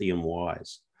 wealthy, and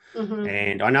wise. Mm-hmm.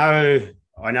 And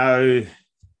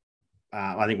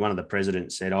I think one of the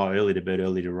presidents said, early to bed,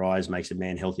 early to rise makes a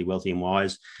man healthy, wealthy, and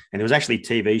wise. And there was actually a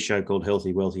TV show called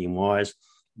Healthy, Wealthy, and Wise.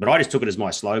 But I just took it as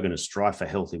my slogan, as strive for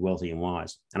healthy, wealthy, and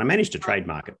wise. And I managed to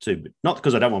trademark it too, but not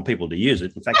because I don't want people to use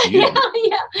it. In fact,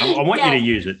 I want you to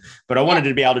use it, but I wanted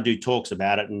to be able to do talks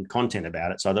about it and content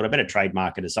about it. So I thought I better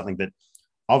trademark it as something that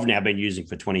I've now been using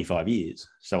for 25 years.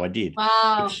 So I did.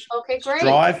 Wow. Okay, great.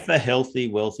 Strive for healthy,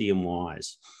 wealthy, and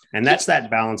wise. And that's that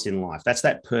balance in life. That's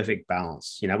that perfect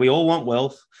balance. We all want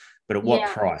wealth, but at what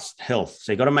price? Health.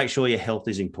 So you got to make sure your health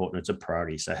is important. It's a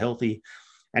priority. So healthy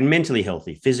and mentally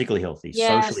healthy, physically healthy,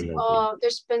 socially healthy. Oh,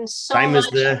 there's been so much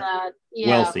of that.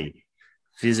 Wealthy,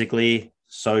 physically,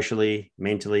 socially,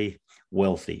 mentally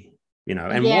wealthy,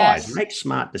 and wise. Make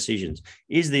smart decisions.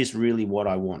 Is this really what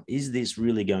I want? Is this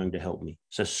really going to help me?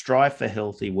 So strive for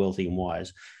healthy, wealthy, and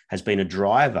wise has been a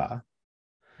driver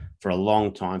for a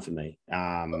long time for me.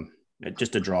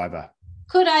 Just a driver.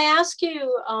 Could I ask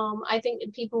you, I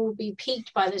think people will be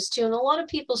piqued by this too. And a lot of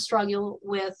people struggle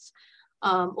with,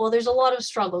 there's a lot of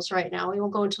struggles right now. We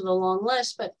won't go into the long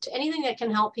list, but anything that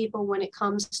can help people when it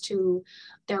comes to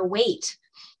their weight.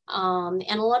 And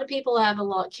a lot of people have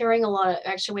carrying a lot of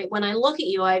extra weight. When I look at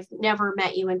you, I've never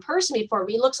met you in person before,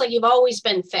 but it looks like you've always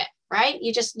been fit, right?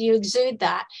 You exude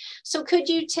that. So could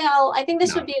you tell, I think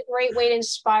this would be a great way to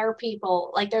inspire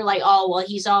people. Like they're like, oh, well,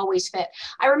 he's always fit.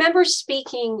 I remember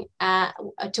speaking to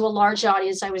a large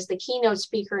audience. I was the keynote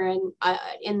speaker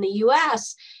in the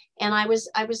US, and I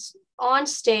was on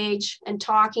stage and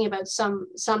talking about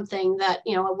something that,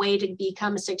 a way to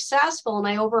become successful. And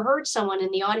I overheard someone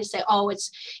in the audience say, oh, it's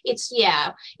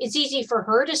easy for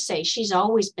her to say, she's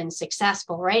always been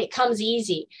successful, right? It comes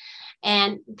easy.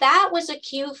 And that was a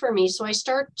cue for me. So I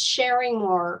start sharing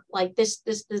more like the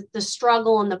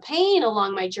struggle and the pain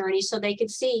along my journey so they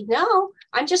could see, no,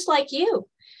 I'm just like you.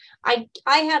 I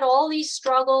had all these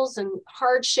struggles and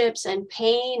hardships and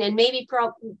pain and maybe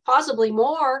possibly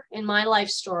more in my life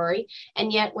story,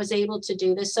 and yet was able to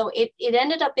do this. So it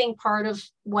ended up being part of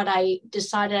what I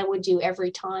decided I would do every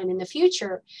time in the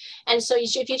future. And so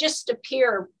if you just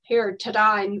appear here,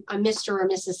 ta-da, I'm Mr. or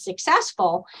Mrs.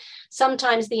 Successful,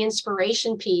 sometimes the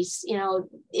inspiration piece,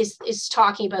 is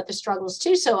talking about the struggles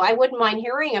too. So I wouldn't mind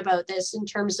hearing about this in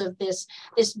terms of this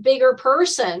bigger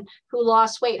person who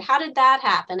lost weight. How did that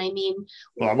happen? I mean,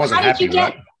 I wasn't happy,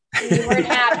 right? You weren't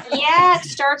happy. Yeah, it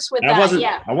starts with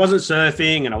that. I wasn't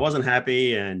surfing and I wasn't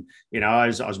happy, and I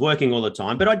was working all the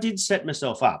time, but I did set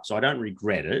myself up, so I don't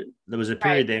regret it. There was a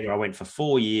period there where I went for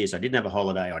 4 years. I didn't have a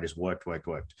holiday. I just worked.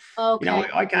 Okay.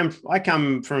 I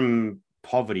come from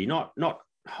poverty, not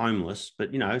homeless, but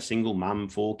single mum,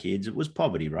 4 kids. It was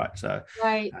poverty, right? So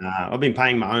I've been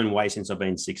paying my own way since I've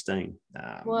been 16.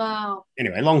 Wow.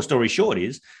 Anyway, long story short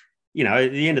is,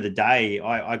 at the end of the day,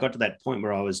 I got to that point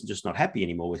where I was just not happy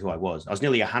anymore with who I was. I was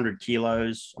nearly 100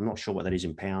 kilos. I'm not sure what that is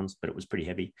in pounds, but it was pretty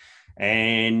heavy.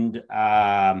 And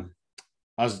I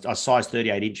was size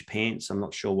 38-inch pants. I'm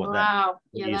not sure what that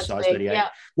is, size big. 38. Yeah.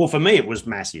 Well, for me, it was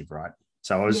massive, right?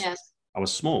 So I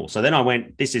was small. So then I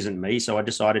went, this isn't me. So I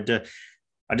decided to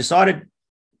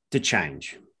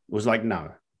change. It was like,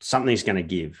 no, something's going to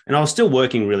give. And I was still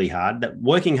working really hard. That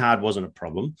working hard wasn't a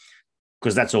problem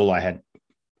because that's all I had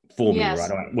for me,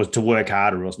 right? Was to work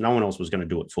hard, or else no one else was going to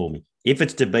do it for me. If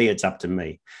it's to be, it's up to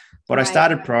me. But I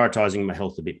started prioritizing my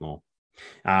health a bit more.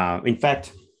 In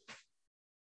fact,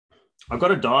 I've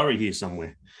got a diary here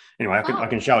somewhere. Anyway, I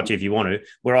can show it to you if you want to,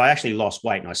 where I actually lost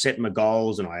weight and I set my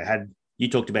goals, and you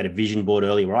talked about a vision board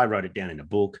earlier where I wrote it down in a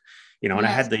book, and I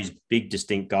had these big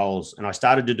distinct goals, and I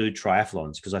started to do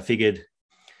triathlons because I figured,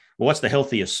 well, what's the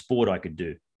healthiest sport I could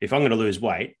do? If I'm going to lose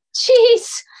weight,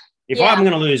 I'm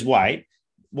going to lose weight,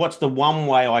 what's the one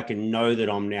way I can know that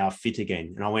I'm now fit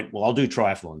again? And I went, well, I'll do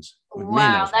triathlons. Man,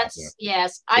 Wow, that's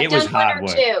yes. I've it was done one hard or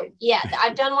work. two. Yeah,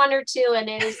 I've done one or two, and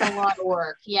it is a lot of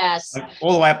work. Yes.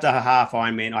 All the way up to a half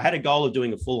Ironman. I had a goal of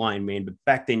doing a full Ironman, but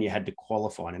back then you had to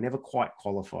qualify, and I never quite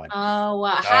qualified. Oh,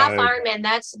 wow. So, Half Ironman.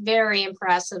 That's very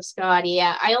impressive, Scotty.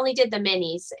 Yeah, I only did the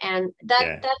minis, and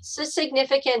that's a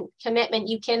significant commitment.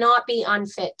 You cannot be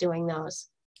unfit doing those.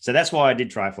 So that's why I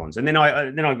did triathlons, and then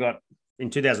I got in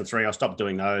 2003. I stopped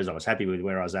doing those. I was happy with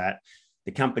where I was at.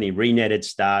 The company Renet had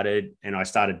started, and I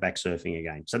started back surfing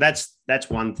again. So that's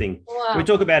one thing. Wow. We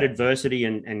talk about adversity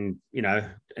and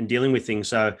dealing with things.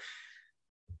 So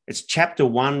it's chapter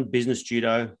 1, business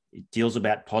judo. It deals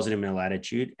about positive mental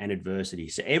attitude and adversity.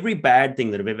 So every bad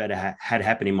thing that I've ever had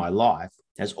happen in my life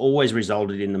has always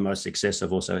resulted in the most success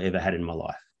I've also ever had in my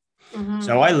life. Mm-hmm.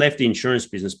 So I left the insurance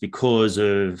business because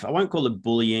of, I won't call it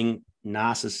bullying,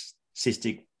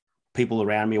 narcissistic people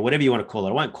around me, or whatever you want to call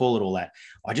it. I won't call it all that.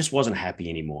 I just wasn't happy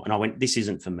anymore. And I went, this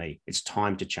isn't for me. It's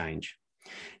time to change.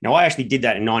 Now, I actually did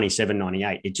that in 97,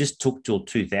 98. It just took till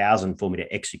 2000 for me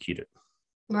to execute it.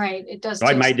 Right. It does. So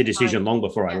I made the decision long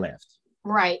before I left.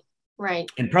 Right.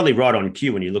 And probably right on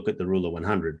cue when you look at the rule of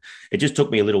 100. It just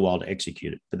took me a little while to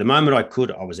execute it. But the moment I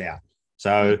could, I was out.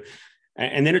 So,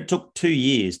 and then it took 2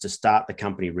 years to start the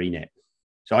company Renet.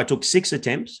 So I took 6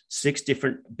 attempts, 6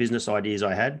 different business ideas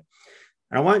I had.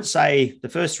 And I won't say the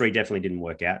first 3 definitely didn't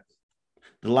work out.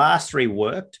 The last 3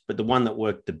 worked, but the one that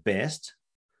worked the best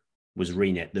was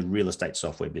Renet, the real estate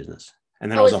software business. And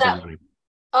then I was off and running.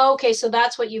 Okay, so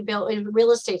that's what you built,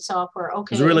 real estate software.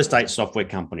 Okay. It was a real estate software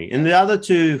company. And the other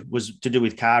 2 was to do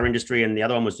with car industry, and the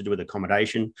other one was to do with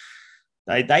accommodation.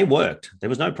 They worked. There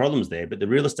was no problems there, but the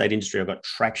real estate industry I got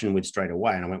traction with straight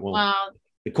away. And I went, well, wow,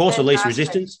 the course of least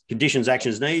resistance, conditions,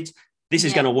 actions, needs, this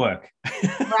is going to work.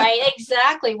 Right,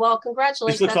 exactly. Well,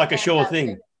 congratulations. This looks like a sure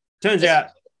thing. Turns out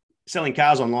selling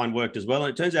cars online worked as well.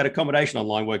 And it turns out accommodation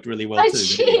online worked really well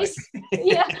too. Anyway.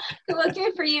 Yeah, well,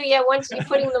 good for you. Yeah, once you're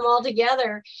putting them all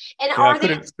together. And are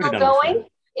they still going?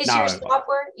 Is your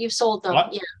software, you've sold them?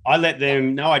 I let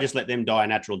them, I just let them die a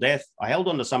natural death. I held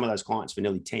on to some of those clients for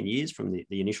nearly 10 years from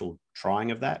the initial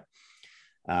trying of that.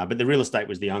 But the real estate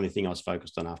was the only thing I was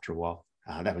focused on after a while.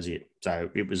 That was it. So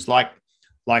it was like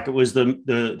it was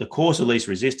the course of least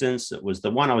resistance. It was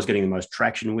the one I was getting the most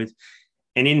traction with.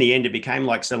 And in the end, it became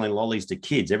like selling lollies to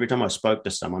kids. Every time I spoke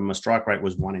to someone, my strike rate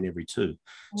was 1 in every 2.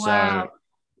 Wow. So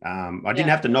I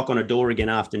didn't have to knock on a door again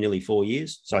after nearly 4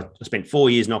 years. So I spent 4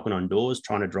 years knocking on doors,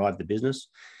 trying to drive the business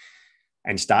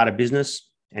and start a business.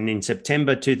 And in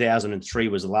September 2003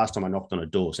 was the last time I knocked on a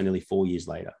door. So nearly 4 years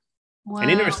later. Wow.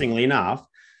 And interestingly enough,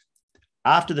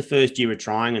 after the first year of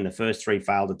trying and the first 3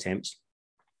 failed attempts,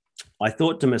 I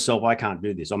thought to myself, I can't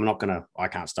do this. I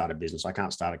can't start a business. I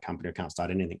can't start a company. I can't start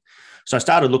anything. So I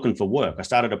started looking for work. I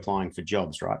started applying for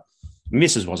jobs, right?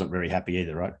 Mrs. wasn't very happy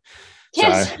either, right?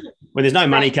 Yes. So when there's no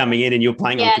money coming in and you're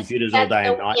playing on computers all day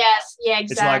and night. Yes, yeah,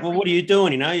 exactly. It's like, well, what are you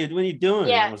doing? What are you doing?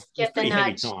 Yeah, it was pretty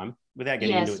heavy time without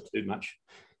getting into it too much.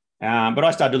 But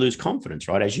I started to lose confidence,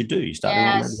 right? As you do. You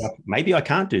start maybe I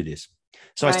can't do this.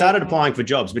 So I started applying for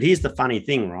jobs. But here's the funny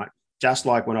thing, right? Just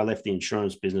like when I left the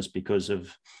insurance business because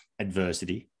of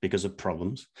adversity, because of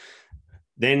problems,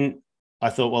 then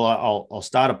I thought, well, I'll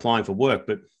start applying for work.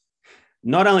 But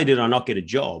not only did I not get a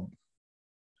job,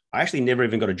 I actually never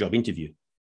even got a job interview.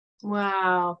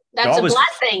 Wow. That's a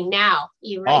blessing now,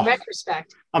 in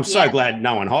retrospect. I'm so glad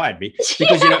no one hired me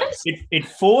because, it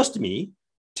forced me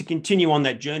to continue on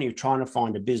that journey of trying to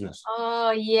find a business.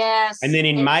 Oh, yes. And then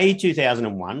in May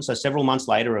 2001, so several months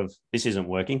later of this isn't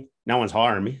working, no one's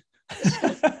hiring me.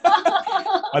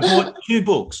 I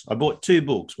bought 2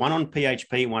 books. One on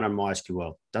PHP, one on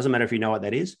MySQL. Doesn't matter if you know what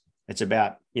that is. It's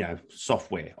about,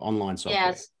 software, online software.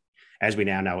 Yes. As we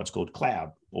now know, it's called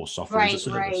cloud or software as a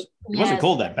service. Right. It wasn't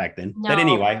called that back then. No. But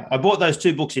anyway, I bought those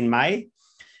 2 books in May.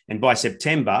 And by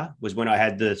September was when I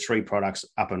had the 3 products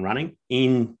up and running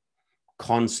in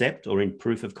concept or in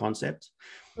proof of concept.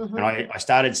 Mm-hmm. And I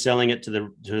started selling it to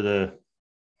the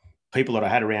people that I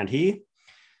had around here.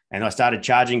 And I started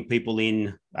charging people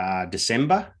in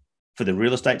December for the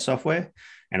real estate software.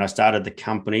 And I started the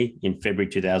company in February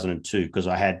 2002 because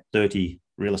I had 30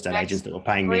 real estate agents that were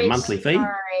paying me a monthly fee.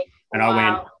 And I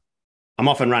went, I'm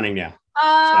off and running now.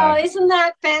 Oh, so, isn't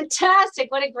that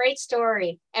fantastic? What a great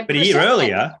story. But a year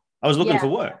earlier, I was looking for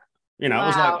work. I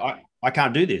was like, I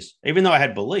can't do this. Even though I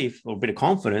had belief or a bit of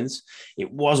confidence,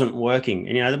 it wasn't working.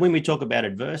 And, when we talk about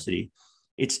adversity,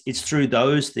 it's through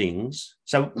those things.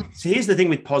 So here's the thing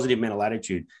with positive mental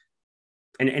attitude.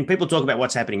 And people talk about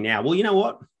what's happening now. Well, you know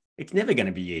what? It's never going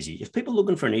to be easy. If people are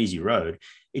looking for an easy road,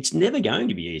 it's never going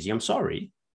to be easy. I'm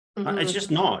sorry. It's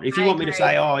just not. If you I want me to agree.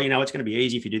 say, oh, it's going to be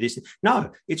easy if you do this.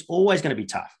 No, it's always going to be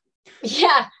tough.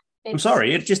 Yeah. I'm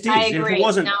sorry, it just I is. And agree. No,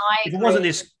 I if it agree. wasn't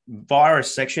this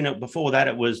virus section, before that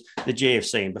it was the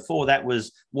GFC, and before that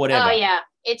was whatever. Oh yeah,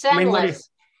 it's I mean, endless.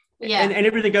 Yeah. and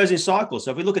everything goes in cycles.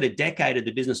 So if we look at a decade of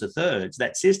the business of thirds,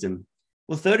 that system,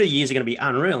 well, a third of the years are going to be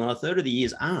unreal, and a third of the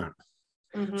years aren't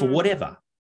for whatever.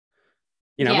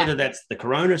 Whether that's the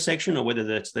corona section or whether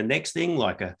that's the next thing,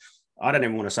 like I don't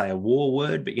even want to say a war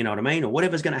word, but you know what I mean, or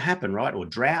whatever's going to happen, right? Or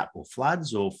drought or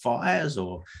floods or fires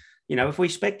or, if we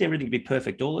expect everything to be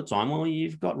perfect all the time, well,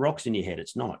 you've got rocks in your head.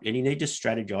 It's not. And you need to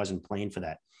strategize and plan for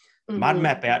that. Mud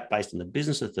map out based on the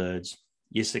business of thirds,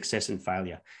 your success and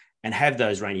failure, and have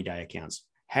those rainy day accounts.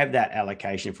 Have that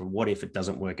allocation for what if it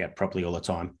doesn't work out properly all the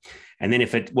time. And then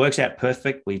if it works out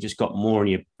perfect, we've just got more in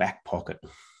your back pocket.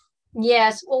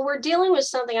 Yes. Well, we're dealing with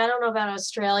something, I don't know about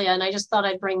Australia, and I just thought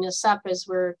I'd bring this up as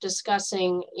we're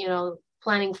discussing,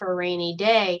 planning for a rainy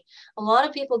day. A lot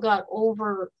of people got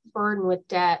overburdened with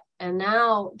debt, and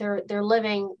now they're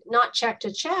living not check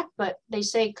to check, but they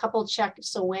say a couple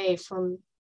checks away from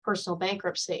personal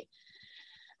bankruptcy.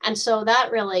 And so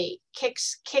that really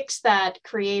kicks that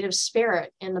creative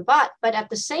spirit in the butt. But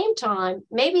at the same time,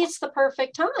 maybe it's the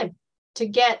perfect time to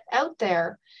get out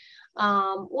there.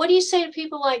 What do you say to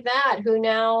people like that who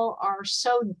now are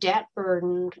so debt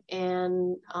burdened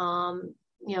and,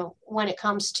 when it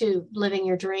comes to living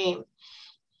your dream?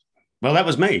 Well, that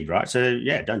was me, right? So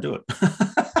yeah, don't do it.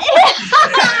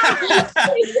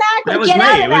 Exactly. That was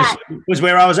me. It was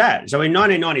where I was at. So in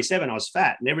 1997, I was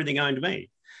fat and everything owned me.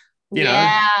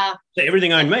 So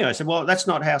everything owned me. I said, well, that's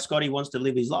not how Scotty wants to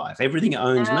live his life. Everything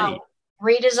owns me.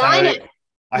 Redesign it.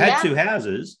 I had 2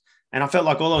 houses and I felt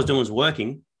like all I was doing was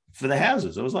working for the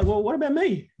houses. I was like, well, what about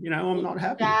me? I'm not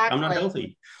happy. Exactly. I'm not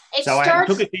healthy. I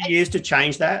took a few years to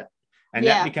change that. And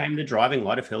that became the driving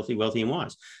light of Healthy, Wealthy, and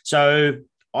Wise. So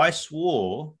I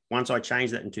swore once I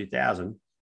changed that in 2000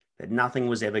 that nothing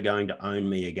was ever going to own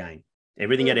me again.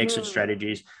 Everything had exit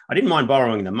strategies. I didn't mind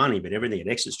borrowing the money, but everything had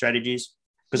exit strategies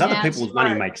because other people's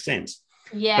money makes sense.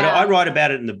 Yeah. But I write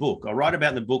about it in the book. I write about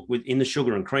in the book in the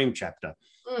sugar and cream chapter.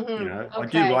 I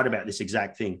do write about this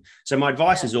exact thing. So my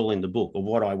advice is all in the book of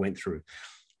what I went through.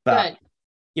 But,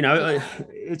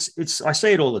 it's I see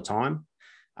it all the time.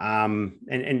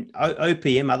 And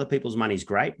OPM, other people's money is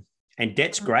great. And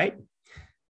debt's great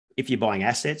if you're buying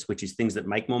assets, which is things that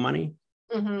make more money.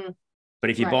 But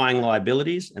if you're buying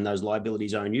liabilities and those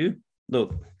liabilities own you,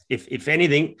 look, if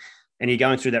anything, and you're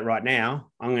going through that right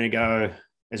now, I'm going to go,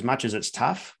 as much as it's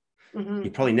tough,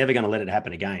 you're probably never going to let it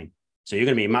happen again. So you're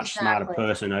going to be a much smarter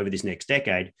person over this next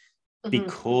decade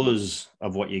because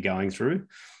of what you're going through.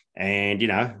 And,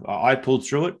 I pulled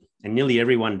through it and nearly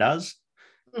everyone does.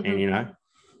 And,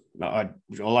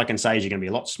 all I can say is you're going to be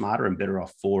a lot smarter and better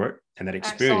off for it. And that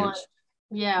experience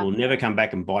will never come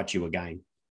back and bite you again.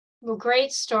 Well,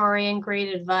 great story and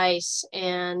great advice.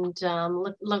 And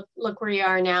look where you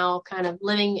are now, kind of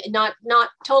living, not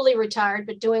totally retired,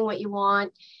 but doing what you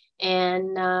want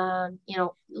and,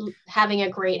 having a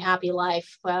great, happy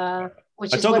life. I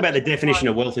talk about the definition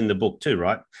of wealth in the book too,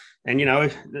 right? And,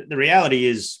 the reality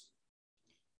is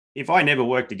if I never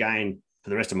worked again for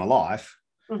the rest of my life,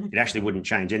 it actually wouldn't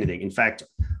change anything. In fact,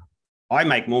 I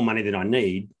make more money than I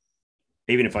need,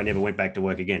 even if I never went back to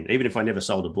work again, even if I never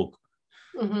sold a book.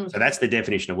 So that's the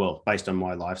definition of wealth based on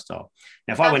my lifestyle.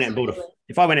 Now, if I went out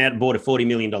and bought a $40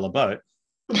 million boat,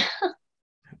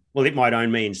 well, it might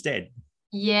own me instead.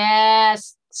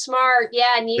 Yes. Smart.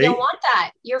 Yeah. And you don't want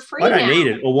that. You're free. I don't need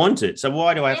it or want it. So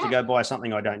why do I have to go buy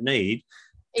something I don't need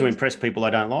to impress people I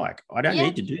don't like? I don't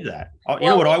need to do that. You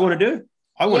know what I want to do?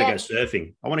 I want to go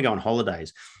surfing. I want to go on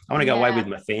holidays. I want to go away with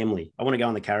my family. I want to go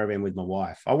on the caravan with my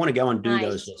wife. I want to go and do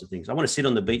those sorts of things. I want to sit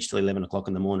on the beach till 11 o'clock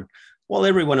in the morning while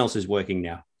everyone else is working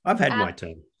now. I've had my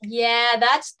turn. Yeah,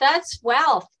 that's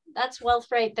wealth. That's wealth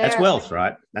right there. That's wealth,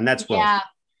 right? And that's wealth. Yeah,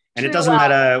 and it doesn't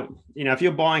matter, if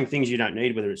you're buying things you don't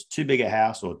need, whether it's too big a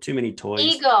house or too many toys.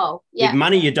 Ego. Yeah. With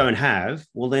money you don't have,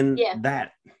 well, then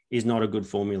that is not a good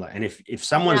formula. And if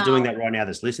someone's doing that right now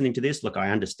that's listening to this, look,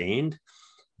 I understand.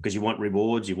 Because you want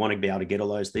rewards, you want to be able to get all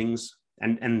those things.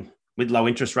 And with low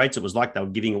interest rates, it was like they were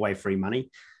giving away free money,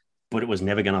 but it was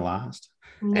never going to last.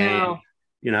 No.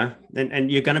 And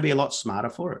you're going to be a lot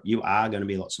smarter for it. You are going to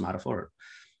be a lot smarter for it.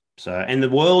 So, and the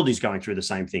world is going through the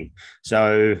same thing.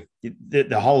 So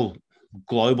the whole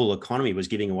global economy was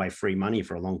giving away free money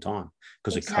for a long time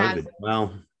because of COVID.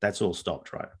 Well, that's all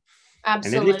stopped, right?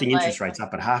 Absolutely. And they're lifting interest rates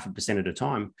up at 0.5% at a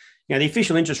time. The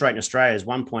official interest rate in Australia is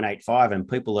 1.85 and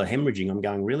people are hemorrhaging. I'm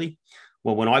going, really?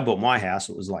 Well, when I bought my house,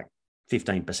 it was like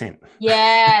 15%.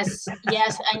 Yes,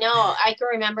 yes, I know. I can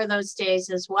remember those days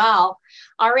as well.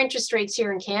 Our interest rates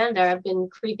here in Canada have been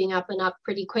creeping up and up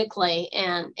pretty quickly,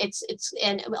 and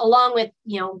and along with,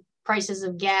 prices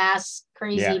of gas, Yeah,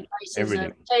 crazy prices of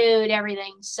everything. food,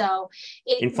 everything. So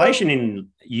Inflation in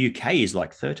UK is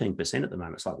like 13% at the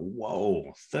moment. It's like,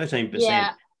 whoa, 13%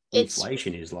 yeah, it's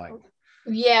inflation is like,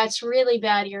 Yeah, it's really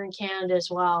bad here in Canada as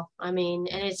well. I mean,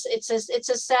 and it's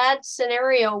a sad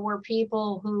scenario where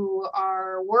people who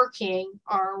are working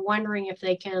are wondering if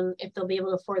they'll be able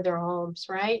to afford their homes,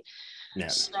 right? yeah,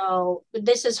 So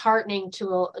this is heartening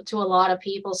to a lot of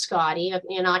people, Scotty.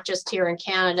 Not just here in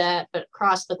Canada, but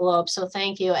across the globe. So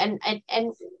thank you. And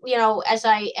as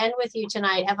I end with you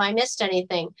tonight, have I missed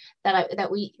anything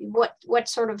what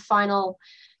sort of final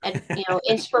and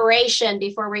inspiration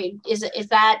before we is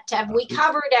that have we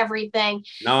covered everything?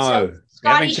 So no, we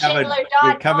haven't covered,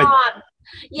 ScottySchindler.com.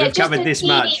 Yeah, we've just covered a this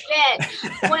teeny much. bit.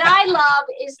 What I love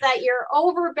is that you're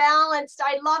overbalanced.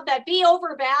 I love that. Be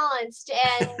overbalanced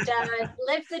and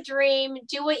live the dream.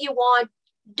 Do what you want.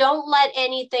 Don't let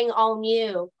anything own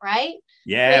you. Right?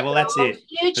 Yeah, Create well, your that's own it.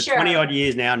 For 20 future. odd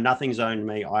years now, nothing's owned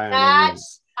me. I own everything.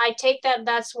 I take that.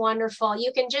 That's wonderful.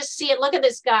 You can just see it. Look at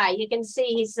this guy. You can see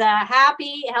he's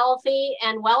happy, healthy,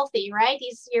 and wealthy. Right?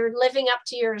 You're living up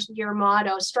to your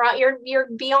motto. You're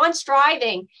beyond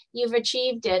striving. You've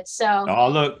achieved it. So Oh,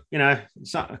 look,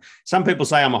 some people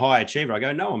say I'm a high achiever. I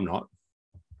go, no, I'm not.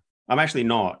 I'm actually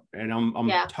not. And I'm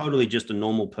yeah, totally just a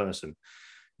normal person.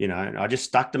 I just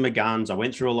stuck to my guns. I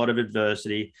went through a lot of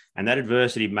adversity, and that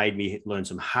adversity made me learn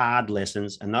some hard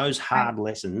lessons. And those right. hard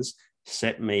lessons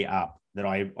set me up that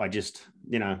I just,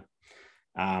 yeah,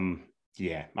 I'm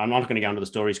not going to go into the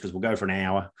stories because we'll go for an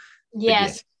hour. But yeah,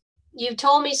 Yes. You've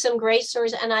told me some great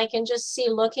stories, and I can just see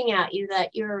looking at you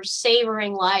that you're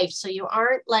savoring life. So you're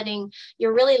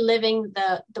really living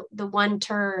the one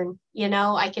turn.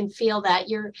 I can feel that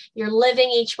you're living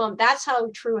each moment. That's how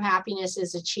true happiness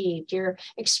is achieved. You're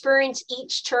experience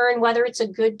each turn, whether it's a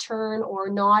good turn or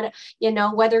not.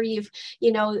 Whether you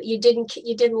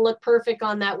didn't look perfect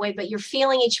on that way, but you're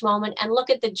feeling each moment. And look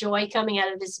at the joy coming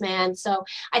out of this man. So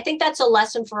I think that's a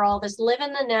lesson for all of us. Live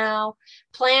in the now.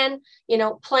 Plan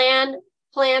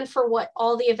plan for what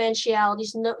all the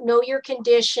eventualities, know your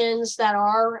conditions that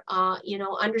are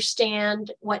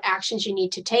understand what actions you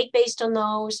need to take based on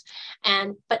those,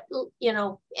 and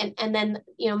then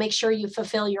make sure you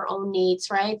fulfill your own needs,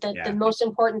 right? The yeah. most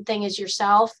important thing is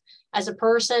yourself as a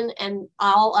person and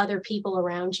all other people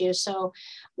around you. So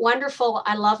wonderful.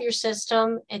 I love your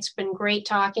system. It's been great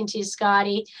talking to you,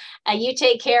 Scotty. You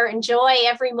take care. Enjoy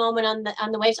every moment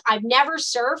on the waves. I've never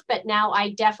surfed, but now I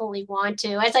definitely want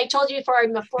to. As I told you before,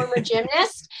 I'm a former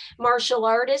gymnast, martial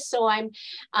artist, so I'm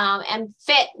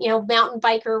fit. Mountain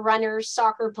biker, runner,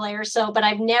 soccer player. So, but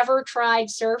I've never tried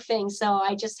surfing, so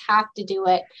I just have to do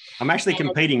it. I'm actually And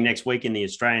competing next week in the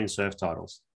Australian surf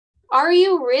titles. are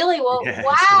you really? Well, Yeah, so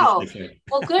wow.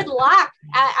 Well, good luck.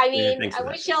 I yeah, mean, thanks I for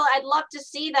that. wish I'd love to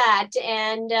see that.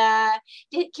 And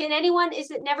can anyone,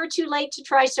 is it never too late to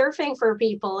try surfing for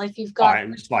people if you've got,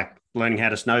 It's like learning how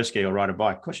to snow ski or ride a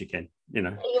bike. Of course you can, you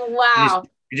wow,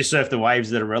 you just surf the waves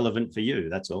that are relevant for you.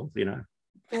 That's all,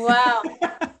 wow.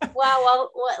 Wow.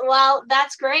 Well,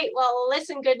 that's great. Well,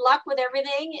 listen, good luck with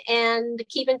everything and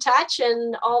keep in touch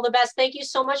and all the best. Thank you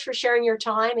so much for sharing your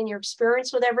time and your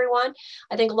experience with everyone.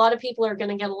 I think a lot of people are going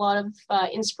to get a lot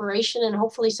of inspiration and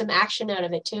hopefully some action out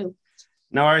of it too.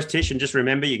 No worries, Tish. And just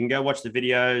remember, you can go watch the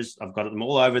videos. I've got them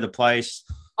all over the place.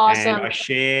 Awesome. And I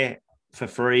share for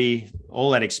free all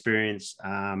that experience. You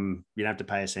don't have to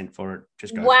pay a cent for it.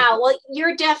 Just go. Wow. Well,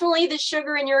 you're definitely the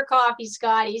sugar in your coffee,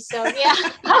 Scotty. So yeah,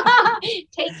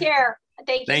 take care.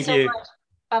 Thank you so much.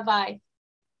 Bye-bye.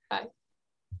 Bye.